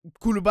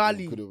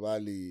 Koulibaly.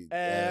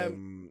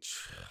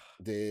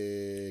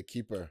 The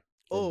keeper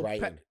from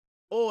Brighton.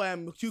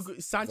 Hugo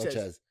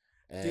Sanchez.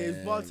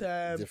 They bought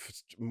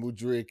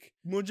Mudryk,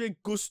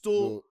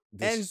 Gusto,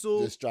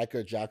 Enzo, the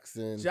striker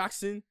Jackson,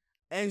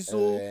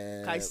 Enzo,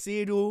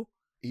 Caicedo.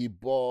 He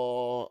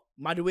bought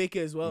Madueke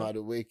as well.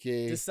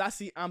 The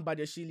Sassy and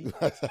Badiashile.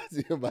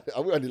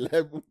 Are we on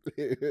 11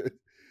 players?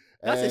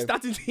 That's a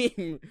starting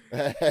team.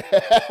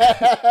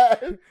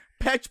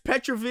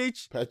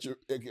 Petrovic.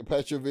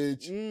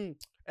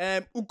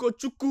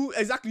 Ugochukwu.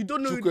 Exactly.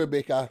 Don't know.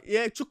 Chukwuemeka.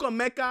 Yeah,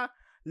 Chukwuemeka.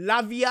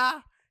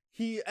 Lavia.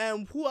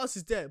 Who else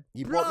is there?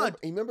 Blood.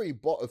 Remember he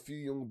bought a few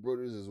young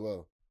brothers as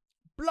well.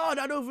 Blood,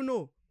 I don't even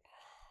know.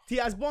 He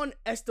has bought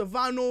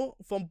Estevano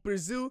from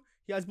Brazil.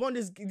 He has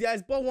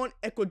bought one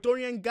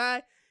Ecuadorian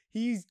guy.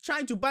 He's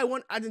trying to buy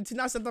one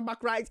Argentina centre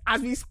back right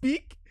as we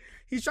speak.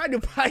 He's trying to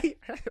buy.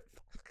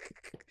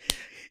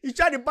 He's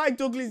trying to buy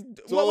Douglas.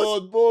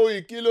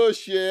 Boy, kilo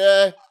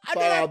share.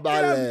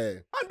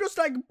 I'm just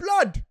like,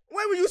 blood.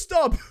 When will you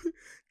stop?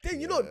 Then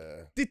you know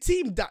the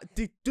team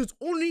there's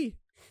only.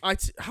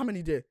 How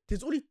many there?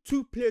 There's only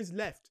 2 players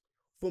left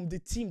from the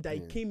team that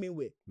he came in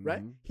with,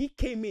 right? He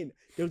came in.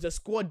 There was a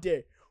squad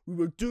there. We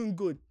were doing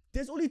good.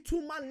 There's only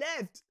 2 man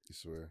left. I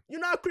swear. You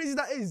know how crazy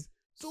that is?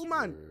 2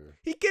 man.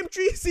 He came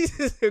 3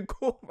 seasons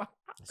ago, man.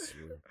 I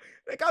swear.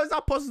 Like, how is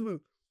that possible?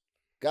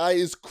 Guy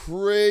is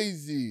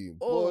crazy.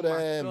 Oh,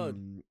 my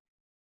God.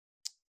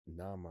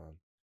 Nah, man.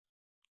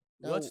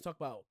 We want to talk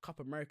about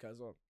Copa America as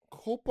well.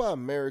 Copa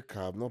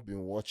America, I've not been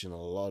watching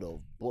a lot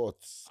of, but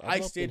I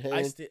stayed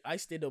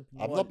up.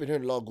 I've not been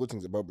hearing a lot of good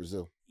things about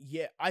Brazil.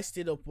 Yeah, I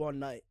stayed up one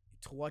night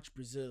to watch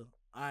Brazil.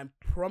 I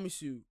promise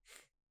you,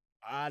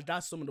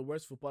 that's some of the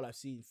worst football I've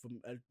seen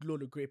from a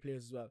load of great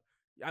players as well.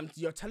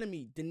 You're telling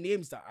me the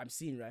names that I'm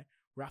seeing, right?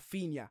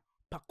 Rafinha,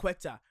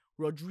 Paqueta,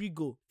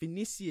 Rodrigo,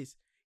 Vinicius,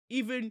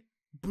 even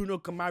Bruno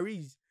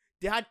Guimaraes.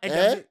 They had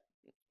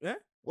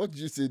What did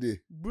you say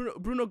there?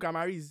 Bruno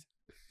Guimaraes.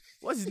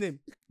 What's his name?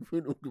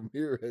 Bruno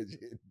Guimaraes.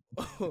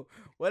 Oh,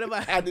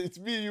 whatever. And it's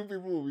me, you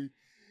people, we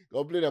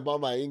complain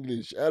about my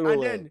English.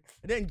 Hello. And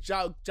then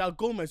Jao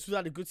Gomez, who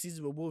had a good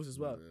season with Wolves as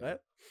well, right?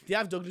 They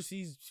have Douglas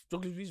Luiz.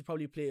 Douglas Luiz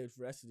probably played for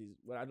the rest of these.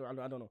 Well, I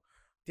don't know.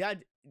 They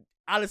had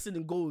Alisson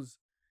in goals.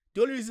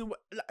 The only reason,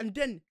 and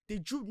then they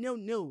drew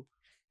 0-0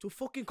 to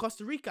fucking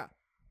Costa Rica.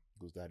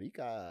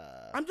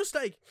 I'm just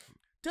like,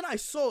 then I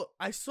saw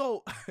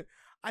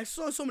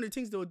some of the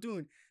things they were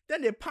doing.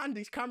 Then they panned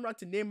his camera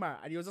to Neymar,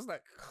 and he was just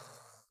like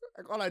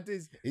all like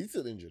this. He's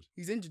still injured.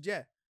 He's injured,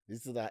 yeah. He's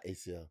still that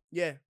ACL.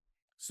 Yeah.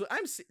 So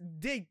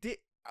they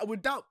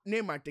without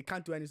Neymar, they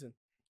can't do anything.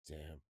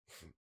 Damn.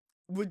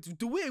 With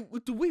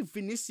the way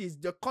Vinicius,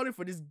 they're calling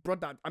for this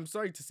brother. I'm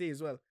sorry to say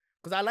as well,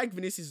 because I like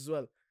Vinicius as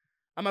well.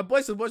 And my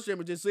boys support Real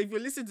Madrid. So if you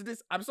listen to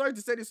this, I'm sorry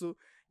to say this. So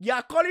you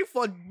are calling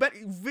for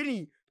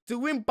Vinny to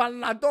win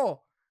Ballon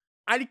d'Or.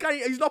 and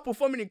he's not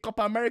performing in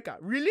Copa America.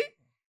 Really?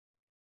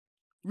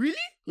 Really?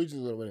 Who's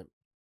going to win it?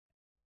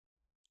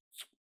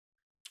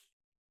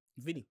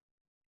 Vinny.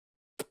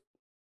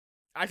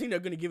 I think they're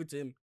going to give it to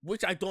him,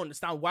 which I don't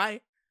understand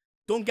why.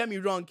 Don't get me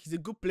wrong, he's a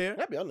good player.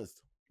 I'll be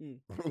honest.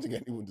 I don't think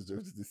anyone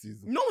deserves it this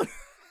season. No.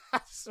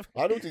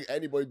 I don't think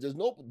anybody. There's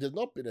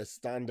not been a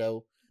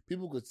standout.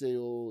 People could say,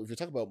 oh, if you're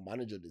talking about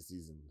manager this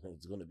season,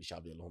 it's going to be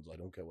Xabi Alonso. I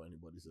don't care what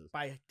anybody says.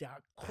 By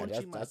that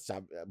country, that's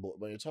but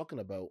when you're talking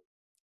about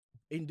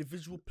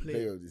individual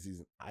player of the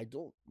season, I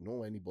don't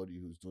know anybody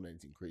who's done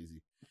anything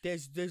crazy.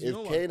 There's if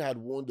no Kane had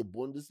won the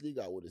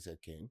Bundesliga, I would have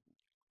said Kane.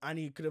 And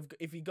he could have,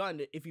 if he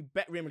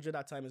bet Real Madrid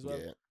that time as well,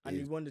 and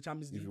he won the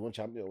Champions League. If he won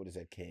champion, I would have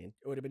said Kane.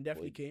 It would have been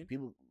definitely Kane.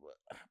 People,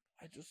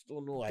 I just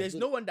don't know. There's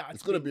no one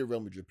it's going to be a Real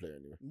Madrid player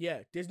anyway.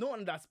 Yeah, there's no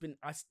one that's been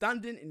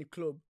outstanding in the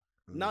club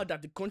now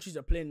that the countries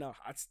are playing now.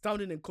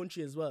 Outstanding in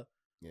country as well.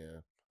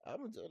 Yeah. I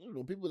don't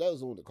know. People, let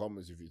us know in the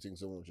comments if you think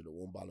someone should have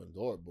won Ballon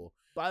d'Or, but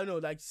I don't know,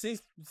 like,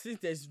 since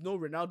there's no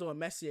Ronaldo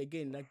and Messi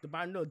again, like, the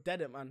Ballon d'Or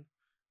dead it, man.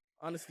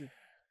 Honestly.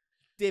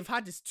 They've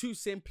had these two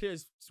same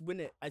players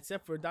win it,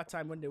 except for that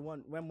time when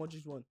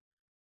Modric won.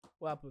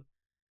 What happened?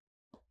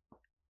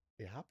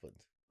 It happened.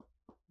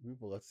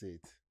 People got say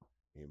it.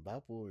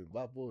 Mbappe.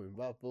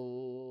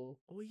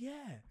 Oh,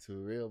 yeah. To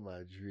Real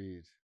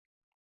Madrid.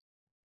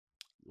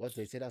 What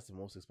they say, that's the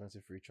most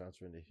expensive free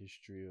transfer in the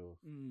history of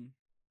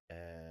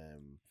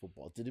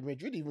football. Did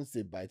Madrid even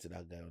say bye to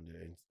that guy on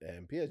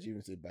their PSG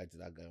even say bye to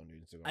that guy on their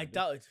Instagram? I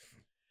doubt it.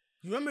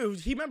 You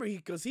remember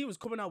because he was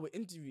coming out with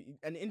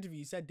an interview.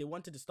 He said they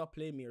wanted to stop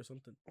playing me or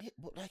something. Yeah,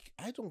 but like,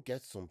 I don't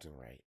get something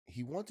right.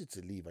 He wanted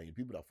to leave, and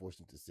people that forced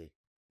him to stay.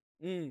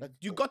 Like,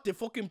 you got the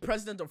fucking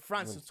president of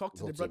France to talk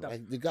to the brother.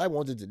 Like, the guy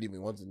wanted to leave. He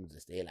wanted him to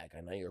stay. Like,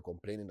 and now you're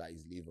complaining that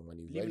he's leaving when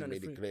he's already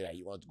made it clear that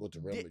he wants to go to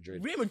Real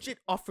Madrid. Real Madrid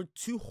offered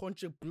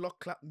 200 block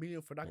clap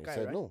million for that guy,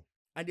 right? No.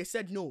 And they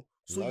said no.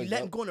 So you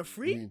let him go on a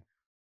free?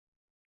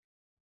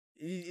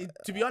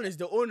 To be honest,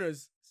 the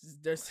owners,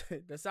 the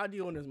Saudi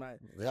owners, man,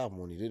 they have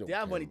money. They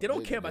have money. They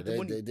don't care about the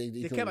money.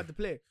 They care about the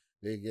player.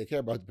 They care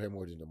about the player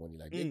more than the money.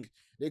 Like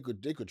they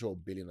could throw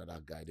 $1 billion at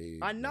that guy.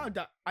 Now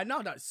that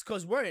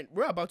because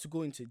we're about to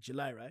go into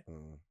July, right?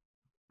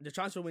 The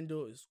transfer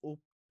window is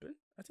open.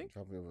 I think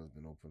transfer window has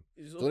been open.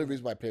 The only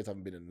reason why players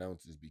haven't been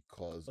announced is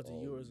because of the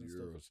Euros and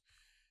stuff.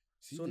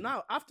 So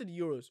now after the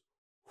Euros,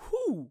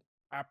 who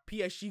are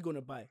PSG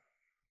gonna buy?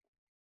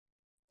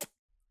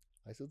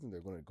 I still think they're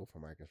going to go for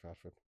Marcus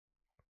Rashford.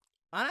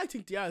 And I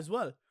think they are as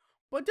well.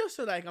 But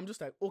I'm just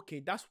like,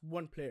 okay, that's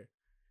one player.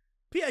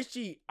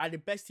 PSG are the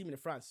best team in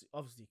France,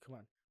 obviously, come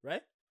on,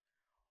 right?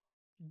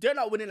 They're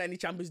not winning any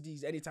Champions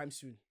Leagues anytime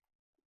soon.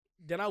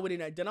 They're not winning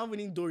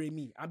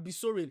Doremi. I'll be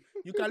so real.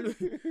 You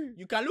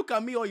can look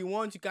at me all you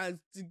want.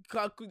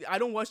 I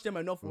don't watch them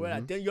enough for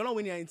that. Then you're not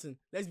winning anything.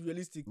 Let's be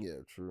realistic.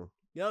 Yeah, true.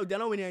 They're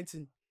not winning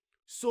anything.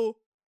 So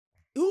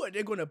who are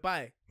they gonna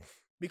buy?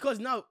 Because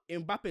now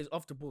Mbappe is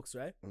off the books,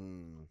 right?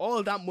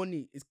 All that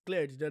money is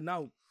cleared. They're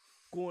now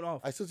going off.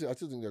 I still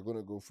think they're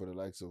gonna go for the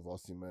likes of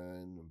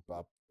Osimhen,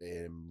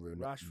 Mbappe,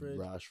 Rashford,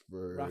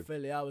 Rafael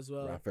Leao as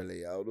well. Rafael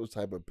Leao, those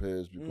type of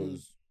players,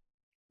 because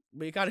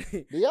but you can't.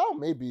 Leao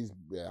maybe is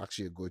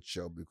actually a good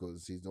show,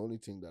 because he's the only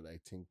thing that I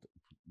think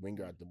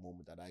winger at the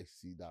moment that I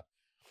see that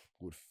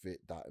would fit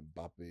that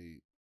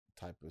Mbappe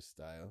type of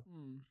style.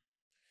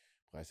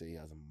 I say he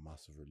has a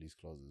massive release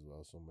clause as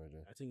well somewhere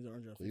there. I think he's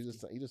 150.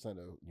 So he just signed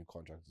a new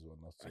contract as well.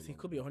 I think it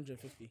could be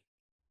 150.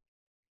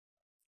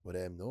 But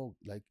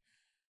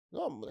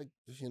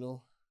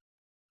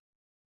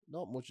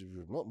not much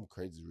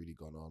crazy really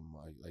gone on.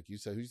 Like you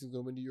said, who's going to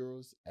win the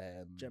Euros?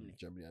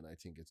 Germany, and I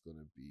think it's going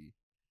to be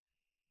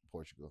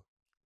Portugal.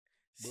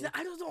 See,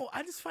 I don't know.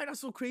 I just find that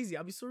so crazy.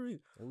 I'll be so real.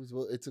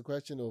 It's a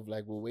question of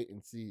like, we'll wait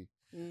and see.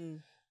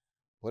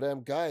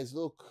 But guys,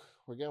 look,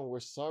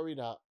 we're sorry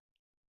that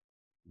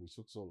we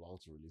took so long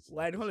to release it.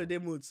 We're in holiday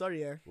mood.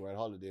 Sorry, yeah. We're in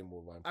holiday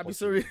mood, man. I'll be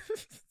sorry.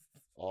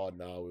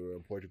 No, we were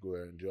in Portugal. We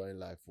were enjoying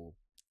life.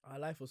 Our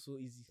life was so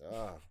easy.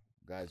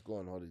 Guys, go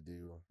on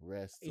holiday.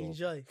 Rest.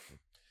 Enjoy.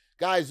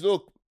 Guys,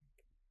 look.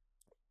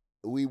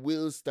 We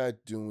will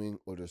start doing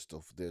other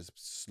stuff. There's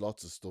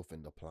lots of stuff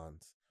in the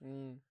plans.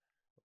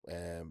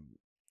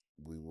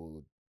 We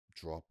will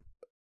drop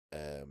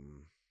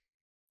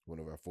one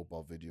of our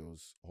football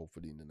videos,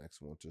 hopefully in the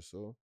next month or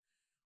so.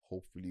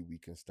 Hopefully we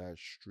can start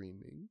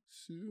streaming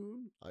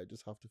soon. I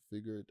have to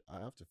figure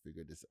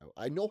this out.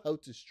 I know how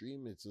to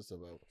stream. It's just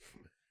about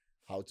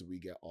how do we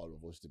get all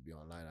of us to be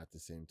online at the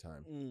same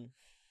time.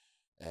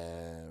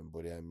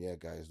 But yeah,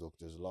 guys, look,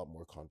 there's a lot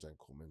more content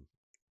coming.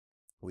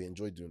 We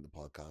enjoy doing the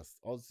podcast.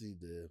 Obviously,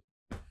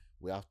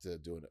 we have to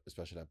do a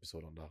special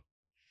episode on that.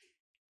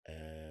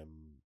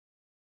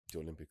 The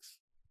Olympics.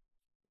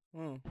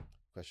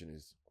 Question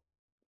is,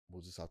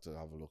 we'll just have to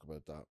have a look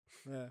about that.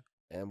 Yeah.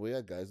 But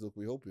yeah, guys, look,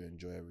 we hope you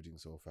enjoy everything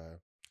so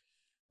far.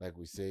 Like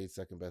we say,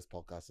 second best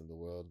podcast in the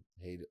world.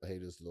 Hate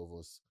us, love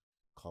us,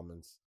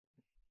 comments.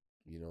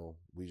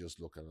 We just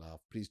look and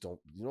laugh. Please don't.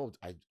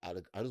 I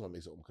just want to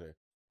make something clear,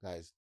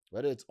 guys.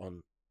 Whether it's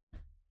on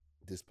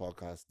this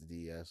podcast,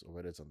 the DES, or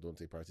whether it's on Don't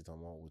Take Party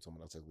Time Out with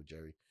someone else like with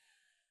Jerry,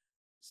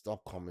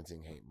 stop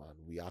commenting hate, man.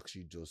 We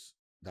actually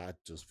that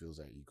just fills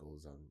our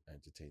egos and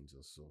entertains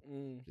us. So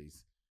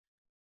please,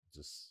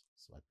 just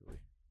swipe away.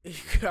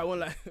 I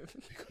won't lie.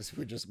 Because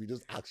we just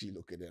actually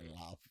look at it and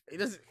laugh.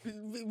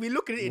 We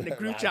look at it in the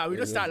group chat. We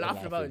just start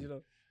laughing about it, you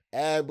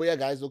know. But yeah,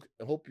 guys, look,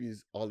 I hope you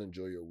all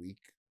enjoy your week.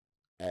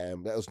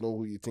 Let us know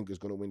who you think is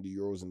going to win the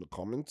Euros in the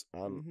comments.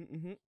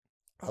 And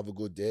have a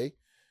good day.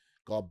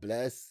 God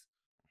bless.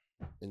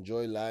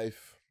 Enjoy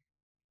life.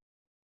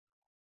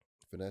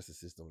 Finesse the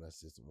system. That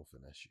system will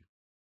finesse you.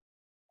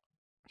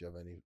 Do you have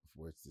any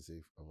words to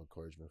say of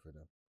encouragement for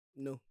them?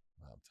 No.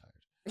 I'm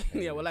tired.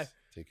 Anyways, yeah, well,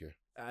 take care.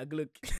 Good luck.